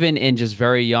even in just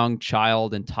very young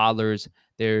child and toddlers,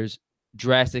 there's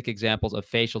drastic examples of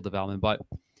facial development. But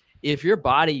if your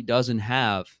body doesn't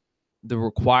have the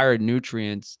required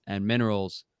nutrients and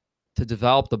minerals to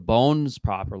develop the bones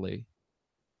properly,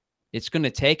 it's going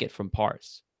to take it from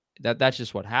parts. That's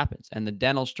just what happens. And the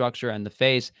dental structure and the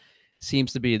face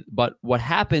seems to be, but what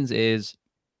happens is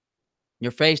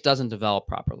your face doesn't develop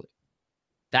properly.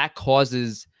 That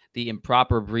causes the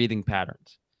improper breathing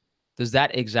patterns. Does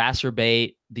that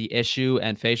exacerbate the issue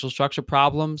and facial structure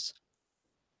problems?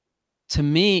 To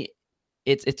me,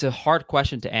 it's a hard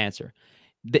question to answer.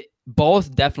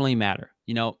 Both definitely matter.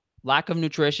 Lack of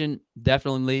nutrition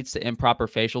definitely leads to improper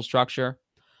facial structure.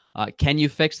 Can you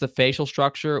fix the facial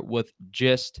structure with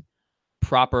just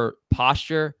proper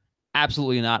posture?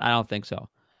 Absolutely not. I don't think so.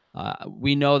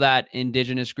 We know that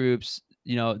indigenous groups,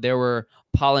 there were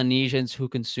Polynesians who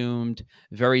consumed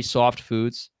very soft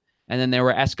foods, and then there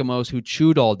were Eskimos who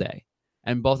chewed all day,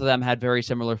 and both of them had very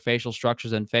similar facial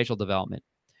structures and facial development.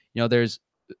 There's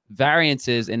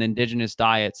variances in indigenous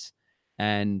diets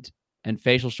and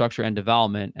facial structure and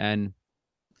development, and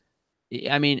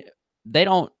I mean, they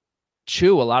don't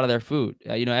chew a lot of their food.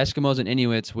 Eskimos and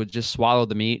Inuits would just swallow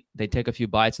the meat. They take a few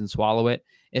bites and swallow it.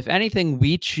 If anything,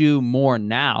 we chew more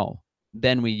now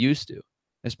than we used to,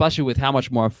 especially with how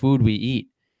much more food we eat.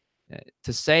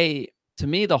 To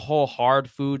me, the whole hard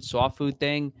food, soft food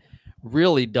thing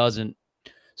really doesn't.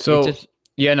 So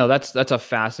yeah, no, that's a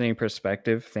fascinating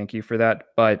perspective. Thank you for that.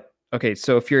 But okay,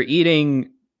 so if you're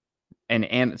eating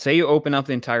and say you open up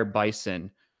the entire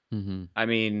bison, I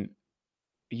mean,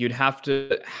 you'd have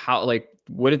to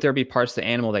wouldn't there be parts of the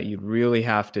animal that you'd really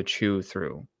have to chew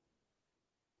through?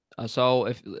 So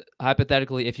if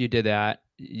hypothetically, if you did that,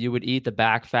 you would eat the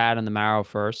back fat and the marrow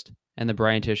first and the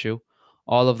brain tissue.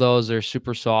 All of those are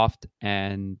super soft,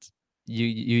 and you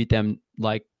eat them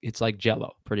like it's like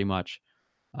Jello, pretty much.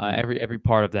 Every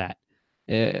part of that.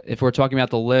 If we're talking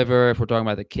about the liver, if we're talking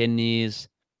about the kidneys,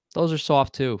 those are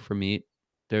soft too for meat.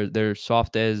 They're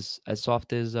soft as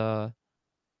soft as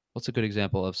what's a good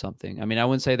example of something? I mean, I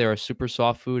wouldn't say they're a super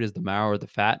soft food as the marrow or the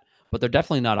fat, but they're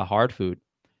definitely not a hard food.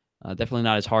 Definitely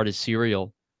not as hard as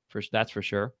cereal, that's for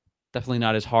sure. Definitely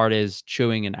not as hard as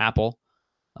chewing an apple.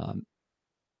 Um,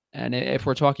 and if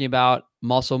we're talking about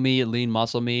muscle meat, lean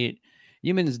muscle meat,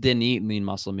 humans didn't eat lean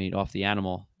muscle meat off the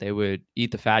animal. They would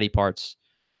eat the fatty parts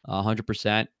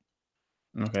 100%.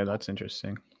 Okay, that's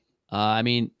interesting. I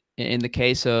mean, in the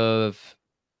case of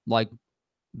like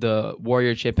the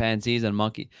warrior chimpanzees and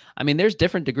monkey, I mean, there's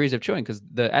different degrees of chewing because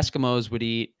the Eskimos would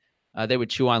eat, they would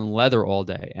chew on leather all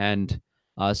day. And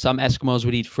some Eskimos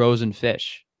would eat frozen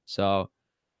fish. So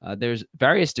there's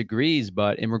various degrees,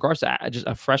 but in regards to just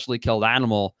a freshly killed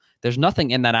animal, there's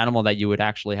nothing in that animal that you would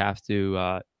actually have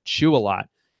to chew a lot.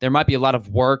 There might be a lot of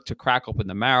work to crack open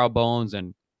the marrow bones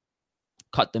and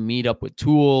cut the meat up with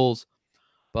tools,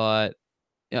 but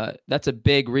that's a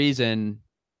big reason.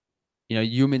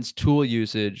 Humans' tool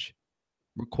usage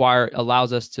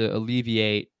allows us to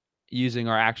alleviate using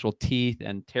our actual teeth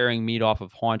and tearing meat off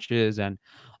of haunches. And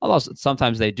although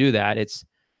sometimes they do that,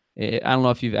 I don't know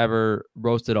if you've ever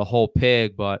roasted a whole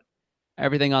pig, but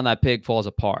everything on that pig falls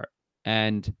apart.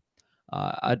 And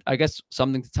I guess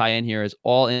something to tie in here is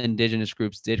all indigenous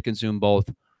groups did consume both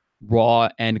raw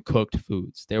and cooked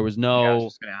foods. There was no, I was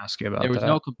just going to ask you about there was that.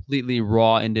 no completely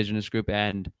raw indigenous group,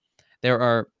 and there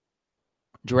are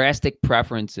drastic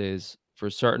preferences for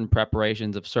certain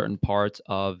preparations of certain parts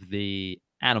of the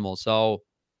animal. So,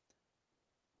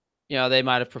 they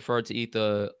might have preferred to eat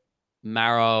the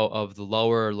marrow of the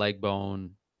lower leg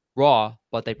bone raw,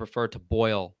 but they preferred to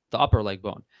boil the upper leg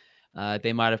bone.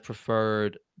 They might have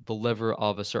preferred the liver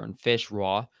of a certain fish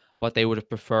raw, but they would have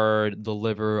preferred the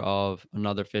liver of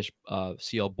another fish,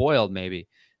 seal boiled, maybe.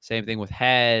 Same thing with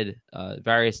head,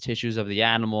 various tissues of the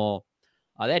animal.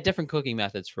 They had different cooking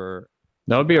methods for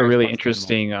That would be a various really parts of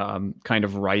the animal. interesting kind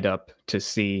of write up to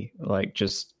see, like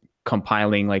just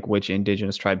compiling like which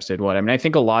indigenous tribes did what. I mean, I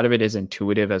think a lot of it is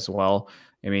intuitive as well.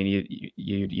 I mean,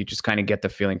 you just kind of get the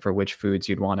feeling for which foods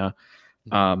you'd want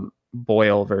to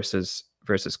boil versus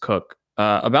cook.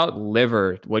 About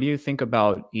liver, what do you think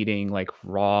about eating like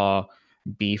raw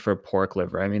beef or pork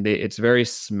liver? I mean, it's very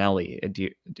smelly.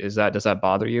 Does that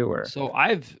bother you or? So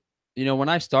when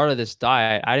I started this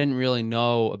diet, I didn't really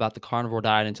know about the carnivore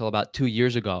diet until about 2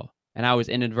 years ago, and I was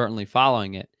inadvertently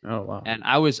following it. Oh, wow. And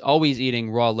I was always eating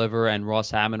raw liver and raw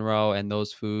salmon roe and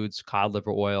those foods, cod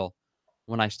liver oil,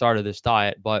 when I started this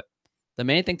diet. But The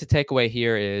main thing to take away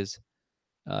here is,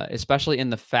 especially in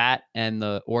the fat and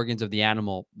the organs of the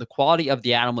animal, the quality of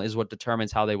the animal is what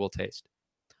determines how they will taste.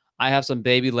 I have some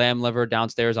baby lamb liver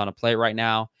downstairs on a plate right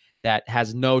now that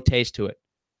has no taste to it.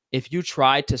 If you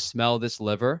tried to smell this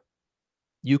liver,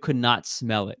 you could not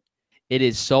smell it. It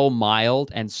is so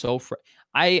mild and so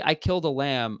I killed a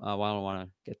lamb. Well, I don't want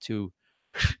to get too,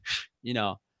 you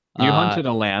know, You uh, hunted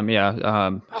a lamb, yeah. I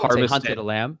wouldn't say hunted a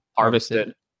lamb, harvested.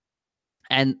 Harvested.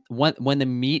 And when the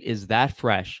meat is that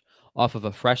fresh off of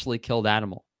a freshly killed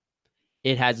animal,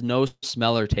 it has no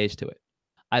smell or taste to it.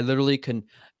 I literally can.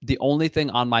 The only thing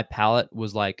on my palate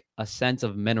was like a sense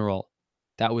of mineral.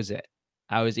 That was it.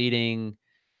 I was eating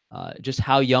just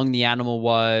how young the animal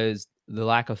was, the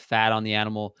lack of fat on the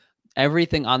animal.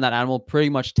 Everything on that animal pretty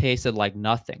much tasted like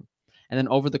nothing. And then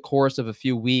over the course of a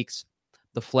few weeks,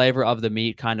 the flavor of the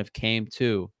meat kind of came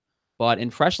too. But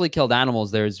in freshly killed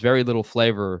animals, there's very little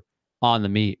flavor on the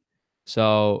meat.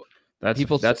 So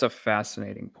people, That's a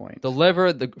fascinating the point.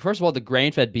 liver, the first of all, the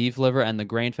grain-fed beef liver and the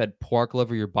grain-fed pork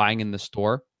liver you're buying in the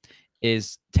store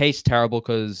is tastes terrible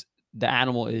because the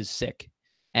animal is sick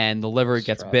and the liver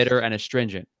gets bitter Stressed. and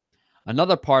astringent.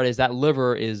 Another part is that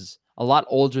liver is a lot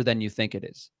older than you think it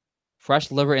is.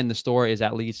 Fresh liver in the store is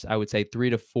at least, I would say,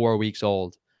 3 to 4 weeks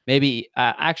old. Maybe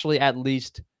actually at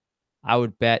least I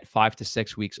would bet 5 to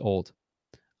 6 weeks old,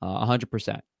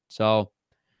 100%. So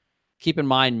keep in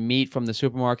mind, meat from the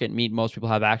supermarket, meat most people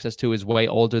have access to, is way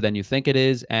older than you think it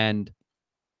is. And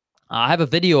I have a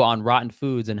video on rotten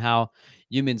foods and how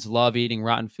humans love eating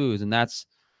rotten foods, and that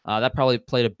probably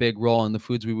played a big role in the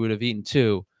foods we would have eaten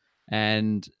too.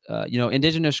 And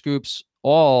indigenous groups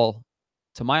all,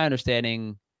 to my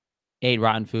understanding, ate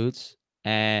rotten foods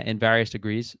in various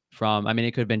degrees. From, I mean,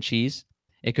 it could have been cheese,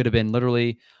 it could have been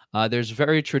literally. There's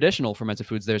very traditional fermented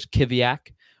foods. There's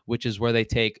kiviak, which is where they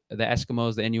take the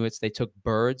Eskimos, the Inuits. They took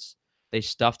birds, they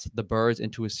stuffed the birds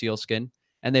into a seal skin,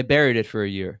 and they buried it for a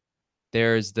year.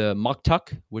 There's the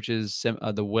muktuk, which is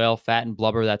the whale fat and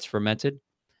blubber that's fermented.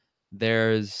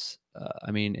 There's,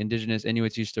 I mean, indigenous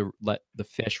Inuits used to let the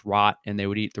fish rot and they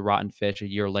would eat the rotten fish a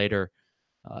year later.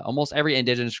 Almost every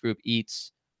indigenous group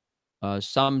eats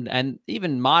some, and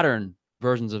even modern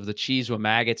versions of the cheese with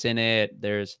maggots in it.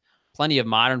 There's plenty of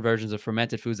modern versions of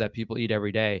fermented foods that people eat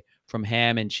every day, from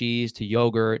ham and cheese to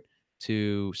yogurt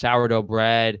to sourdough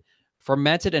bread.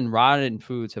 Fermented and rotten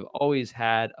foods have always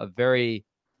had a very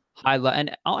high level,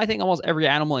 and I think almost every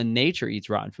animal in nature eats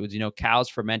rotten foods. Cows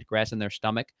ferment grass in their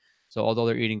stomach, so although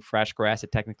they're eating fresh grass,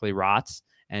 it technically rots.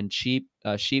 And sheep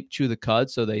chew the cud,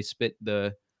 so they spit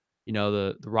the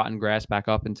rotten grass back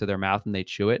up into their mouth and they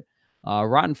chew it.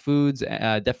 Rotten foods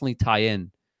definitely tie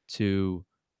in to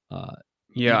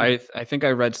Yeah, even. I think I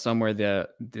read somewhere the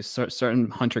certain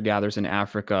hunter gatherers in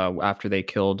Africa, after they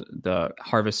killed the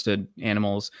harvested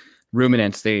animals,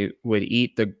 ruminants, they would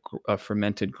eat the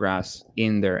fermented grass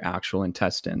in their actual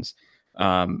intestines.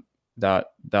 That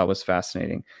was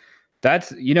fascinating.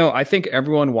 That's, I think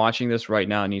everyone watching this right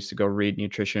now needs to go read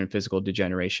Nutrition and Physical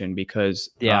Degeneration, because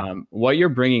Yeah. what you're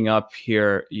bringing up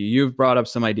here, you've brought up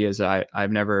some ideas that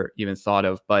I've never even thought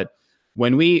of. But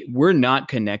when we're not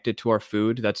connected to our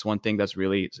food, that's one thing that's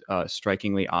really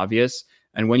strikingly obvious.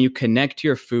 And when you connect to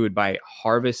your food by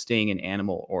harvesting an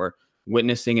animal or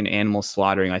witnessing an animal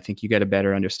slaughtering, I think you get a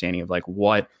better understanding of like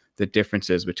what the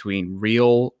difference is between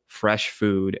real fresh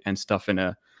food and stuff in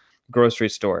a grocery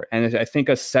store. And I think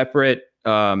a separate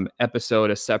episode,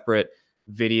 a separate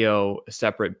video, a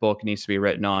separate book needs to be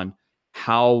written on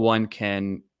how one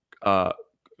can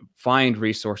find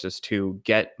resources to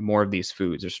get more of these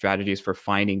foods, or strategies for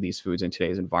finding these foods in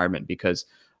today's environment, because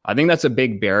I think that's a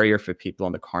big barrier for people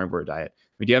on the carnivore diet. I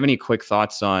mean, do you have any quick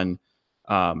thoughts on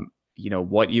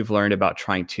what you've learned about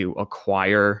trying to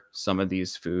acquire some of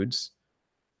these foods?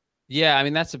 Yeah, I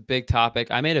mean that's a big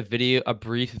topic. I made a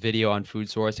brief video on food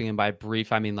sourcing, and by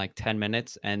brief I mean like 10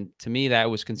 minutes, and to me that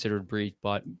was considered brief.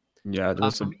 But Yeah,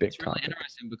 that's for a me big it's really topic.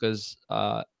 interesting because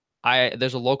I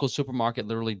there's a local supermarket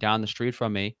literally down the street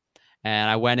from me, and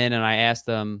I went in and I asked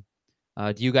them,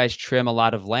 "Do you guys trim a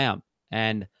lot of lamb?"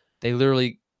 And they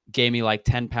literally gave me like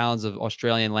 10 pounds of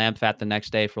Australian lamb fat the next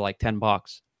day for like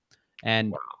 $10.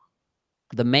 And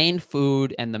the main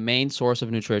food and the main source of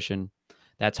nutrition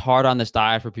that's hard on this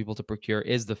diet for people to procure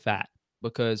is the fat,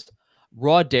 because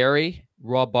raw dairy,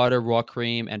 raw butter, raw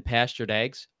cream, and pastured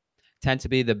eggs tend to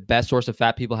be the best source of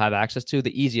fat people have access to,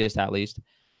 the easiest at least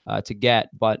to get.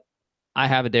 But I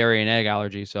have a dairy and egg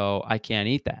allergy, so I can't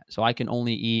eat that. So I can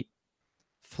only eat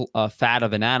fat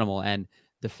of an animal, and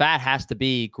the fat has to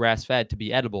be grass fed to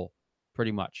be edible.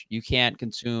 Pretty much, you can't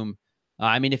consume.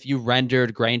 I mean, if you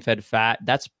rendered grain fed fat,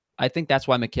 I think that's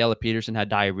why Michaela Peterson had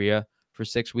diarrhea for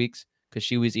 6 weeks, because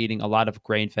she was eating a lot of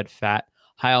grain-fed fat,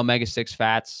 high omega-6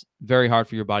 fats, very hard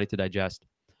for your body to digest.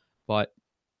 But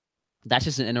that's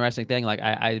just an interesting thing. Like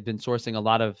I've been sourcing a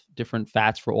lot of different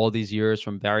fats for all these years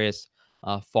from various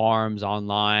farms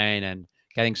online and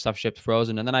getting stuff shipped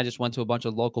frozen. And then I just went to a bunch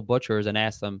of local butchers and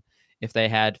asked them if they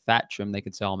had fat trim they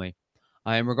could sell me.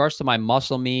 In regards to my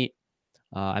muscle meat,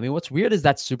 I mean, what's weird is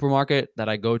that supermarket that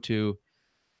I go to,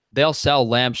 they'll sell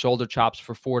lamb shoulder chops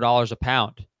for $4 a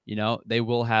pound. You know, they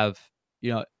will have,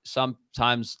 you know,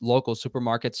 sometimes local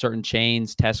supermarkets, certain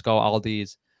chains, Tesco,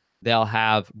 Aldi's, they'll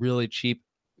have really cheap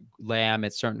lamb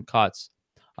at certain cuts.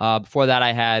 Before that,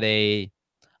 I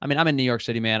mean, I'm in New York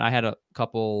City, man. I had a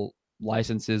couple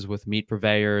licenses with meat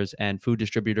purveyors and food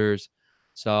distributors.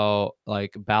 So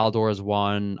like Baldor is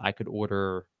one. I could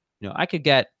order, you know, I could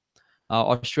get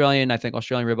Australian, I think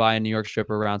Australian ribeye and New York strip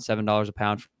are around $7 a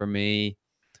pound for me.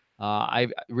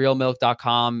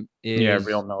 Realmilk.com Yeah,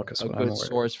 real is milk is a what I'm good aware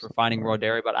source for finding raw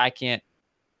dairy, but I can't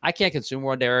consume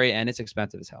raw dairy and it's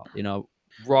expensive as hell. You know,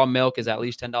 raw milk is at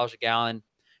least $10 a gallon.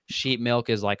 Sheep milk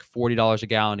is like $40 a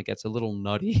gallon. It gets a little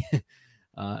nutty.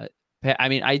 uh, I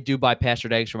mean, I do buy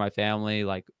pastured eggs for my family,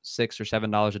 like $6 or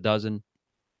 $7 a dozen.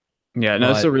 Yeah, no,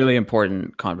 it's But a really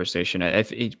important conversation.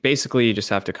 Basically, you just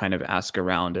have to kind of ask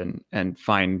around and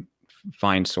find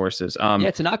sources.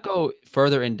 yeah, to not go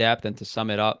further in depth and to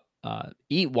sum it up,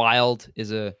 Eat Wild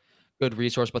is a good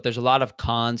resource, but there's a lot of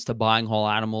cons to buying whole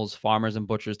animals. Farmers and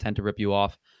butchers tend to rip you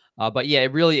off. But yeah,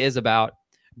 it really is about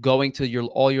going to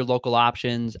all your local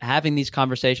options, having these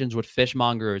conversations with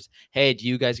fishmongers. Hey, do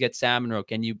you guys get salmon roe?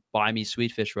 Can you buy me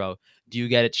sweet fish roe? Do you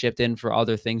get it shipped in for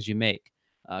other things you make?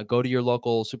 Go to your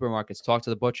local supermarkets, talk to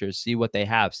the butchers, see what they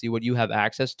have, see what you have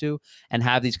access to, and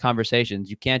have these conversations.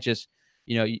 You can't just,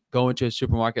 you know, you go into a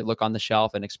supermarket, look on the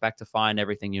shelf, and expect to find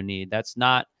everything you need. That's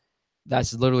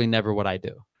literally never what I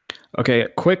do. Okay,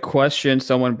 quick question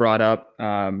someone brought up.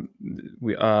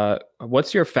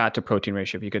 What's your fat to protein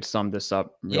ratio? If you could sum this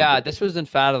up real Yeah, brief. this was in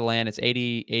Fat of the Land. It's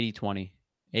 80-20,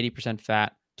 80%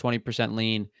 fat, 20%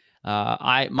 lean.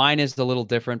 Mine is a little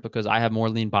different because I have more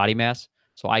lean body mass.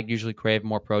 So I usually crave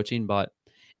more protein, but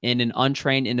in an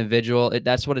untrained individual,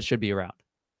 that's what it should be around.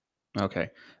 Okay.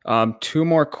 Two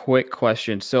more quick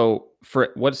questions. So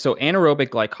anaerobic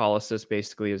glycolysis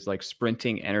basically is like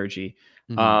sprinting energy.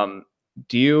 Mhm. Um,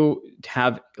 do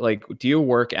you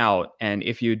work out? And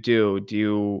if you do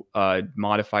you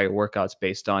modify your workouts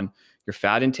based on your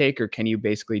fat intake, or can you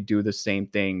basically do the same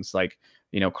things like,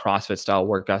 CrossFit style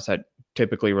workouts that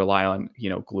typically rely on,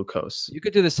 glucose? You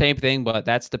could do the same thing, but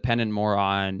that's dependent more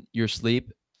on your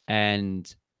sleep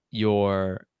and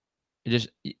your just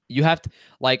you have to,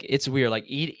 like, it's weird. Like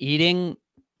eating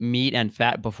meat and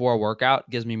fat before a workout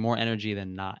gives me more energy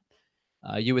than not.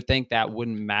 You would think that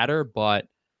wouldn't matter, but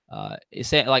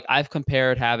say like I've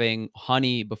compared having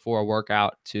honey before a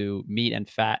workout to meat and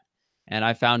fat, and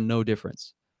I found no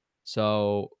difference.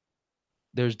 So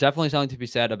there's definitely something to be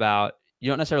said about you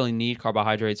don't necessarily need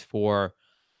carbohydrates for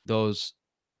those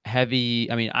heavy.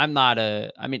 I mean, I'm not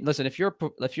a. I mean, listen, if you're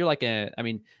like a, I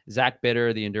mean, Zach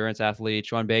Bitter, the endurance athlete,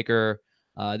 Sean Baker,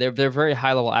 they're very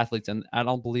high level athletes, and I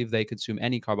don't believe they consume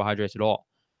any carbohydrates at all.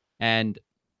 And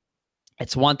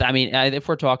it's one thing. I mean, if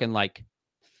we're talking like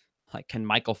can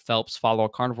Michael Phelps follow a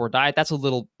carnivore diet? That's a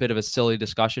little bit of a silly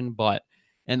discussion, but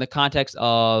in the context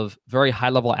of very high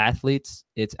level athletes,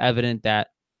 it's evident that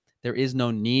there is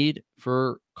no need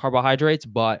for carbohydrates,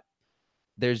 but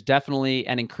there's definitely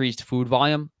an increased food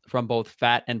volume from both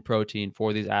fat and protein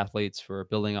for these athletes for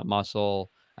building up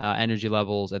muscle, energy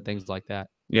levels, and things like that.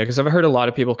 Yeah, because I've heard a lot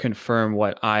of people confirm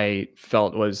what I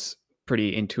felt was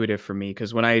pretty intuitive for me.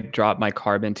 Because when I drop my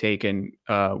carb intake, and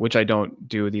which I don't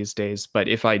do these days, but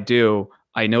if I do,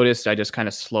 I noticed I just kind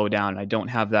of slow down. I don't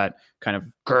have that kind of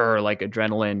grr, like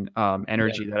adrenaline Yeah.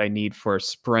 energy that I need for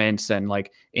sprints and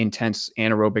like intense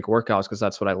anaerobic workouts, because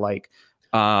that's what I like.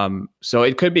 So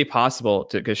it could be possible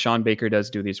to, because Sean Baker does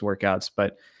do these workouts,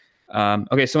 but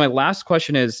okay, so my last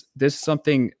question is this is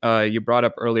something you brought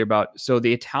up earlier about. So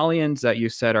the Italians that you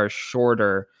said are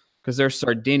shorter because they're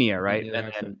Sardinia, right? Yeah,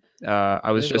 And then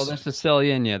I was well, just there's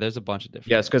Sicilian. Yeah, there's a bunch of different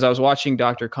yes, ones. because I was watching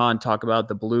Dr. Khan talk about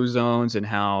the blue zones and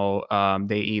how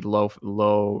they eat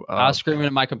low I was screaming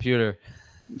at my computer.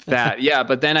 fat. Yeah,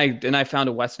 but then I found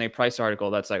a Weston A. Price article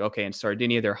that's like, okay, in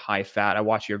Sardinia they're high fat. I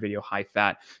watched your video, high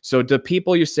fat. So the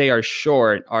people you say are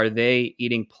short, are they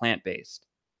eating plant based?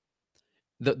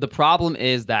 The problem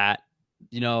is that,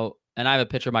 you know, and I have a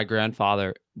picture of my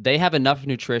grandfather. They have enough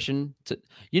nutrition to,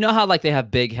 you know how like they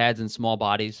have big heads and small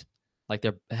bodies, like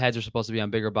their heads are supposed to be on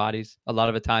bigger bodies. A lot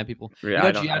of the time, people, you Yeah, know,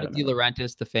 I Giada don't De know.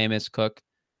 Laurentiis, the famous cook.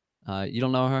 You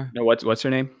don't know her? No, what's her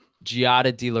name?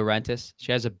 Giada De Laurentiis.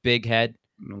 She has a big head.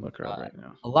 I'm gonna look her up right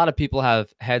now. A lot of people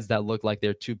have heads that look like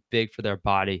they're too big for their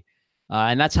body.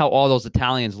 And that's how all those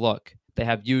Italians look. They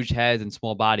have huge heads and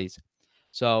small bodies.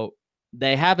 So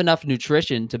they have enough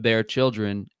nutrition to bear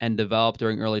children and develop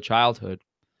during early childhood,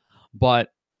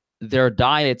 but their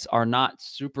diets are not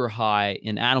super high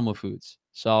in animal foods.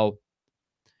 So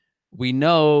we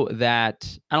know that,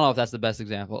 I don't know if that's the best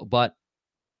example, but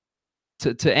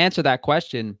to answer that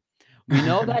question, we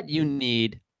know that you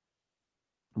need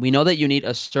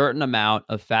a certain amount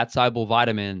of fat soluble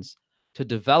vitamins to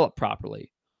develop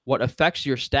properly. What affects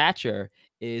your stature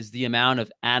is the amount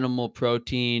of animal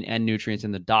protein and nutrients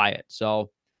in the diet.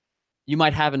 So you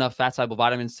might have enough fat soluble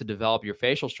vitamins to develop your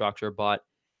facial structure, but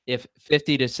if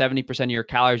 50 to 70% of your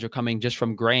calories are coming just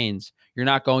from grains, you're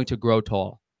not going to grow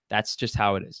tall. That's just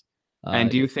how it is.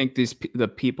 And do you think the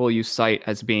people you cite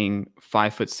as being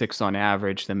 5'6" on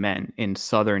average, the men in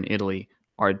southern Italy,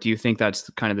 do you think that's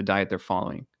kind of the diet they're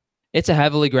following? It's a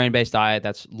heavily grain-based diet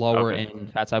that's lower in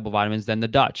fat soluble vitamins than the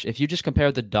Dutch. If you just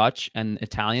compare the Dutch and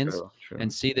Italians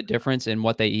and see the difference in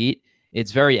what they eat,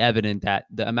 it's very evident that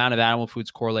the amount of animal foods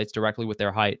correlates directly with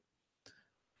their height.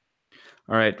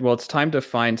 All right. Well, it's time to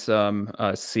find some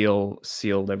seal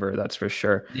liver. That's for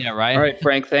sure. Yeah, right. All right,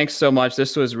 Frank. Thanks so much.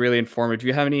 This was really informative. Do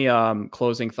you have any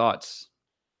closing thoughts?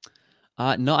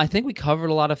 No, I think we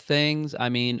covered a lot of things. I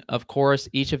mean, of course,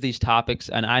 each of these topics,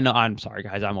 and I know, I'm sorry,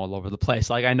 guys, I'm all over the place.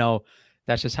 Like, I know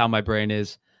that's just how my brain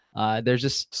is. There's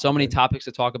just so many topics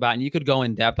to talk about, and you could go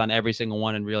in depth on every single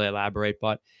one and really elaborate,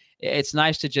 but it's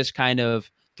nice to just kind of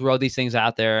throw these things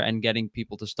out there and getting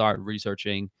people to start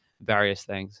researching various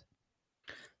things.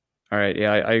 All right.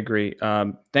 Yeah, I agree.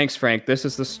 Thanks, Frank. This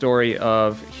is the story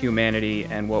of humanity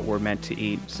and what we're meant to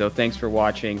eat. So thanks for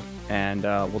watching, and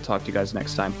we'll talk to you guys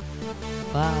next time.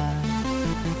 Bye.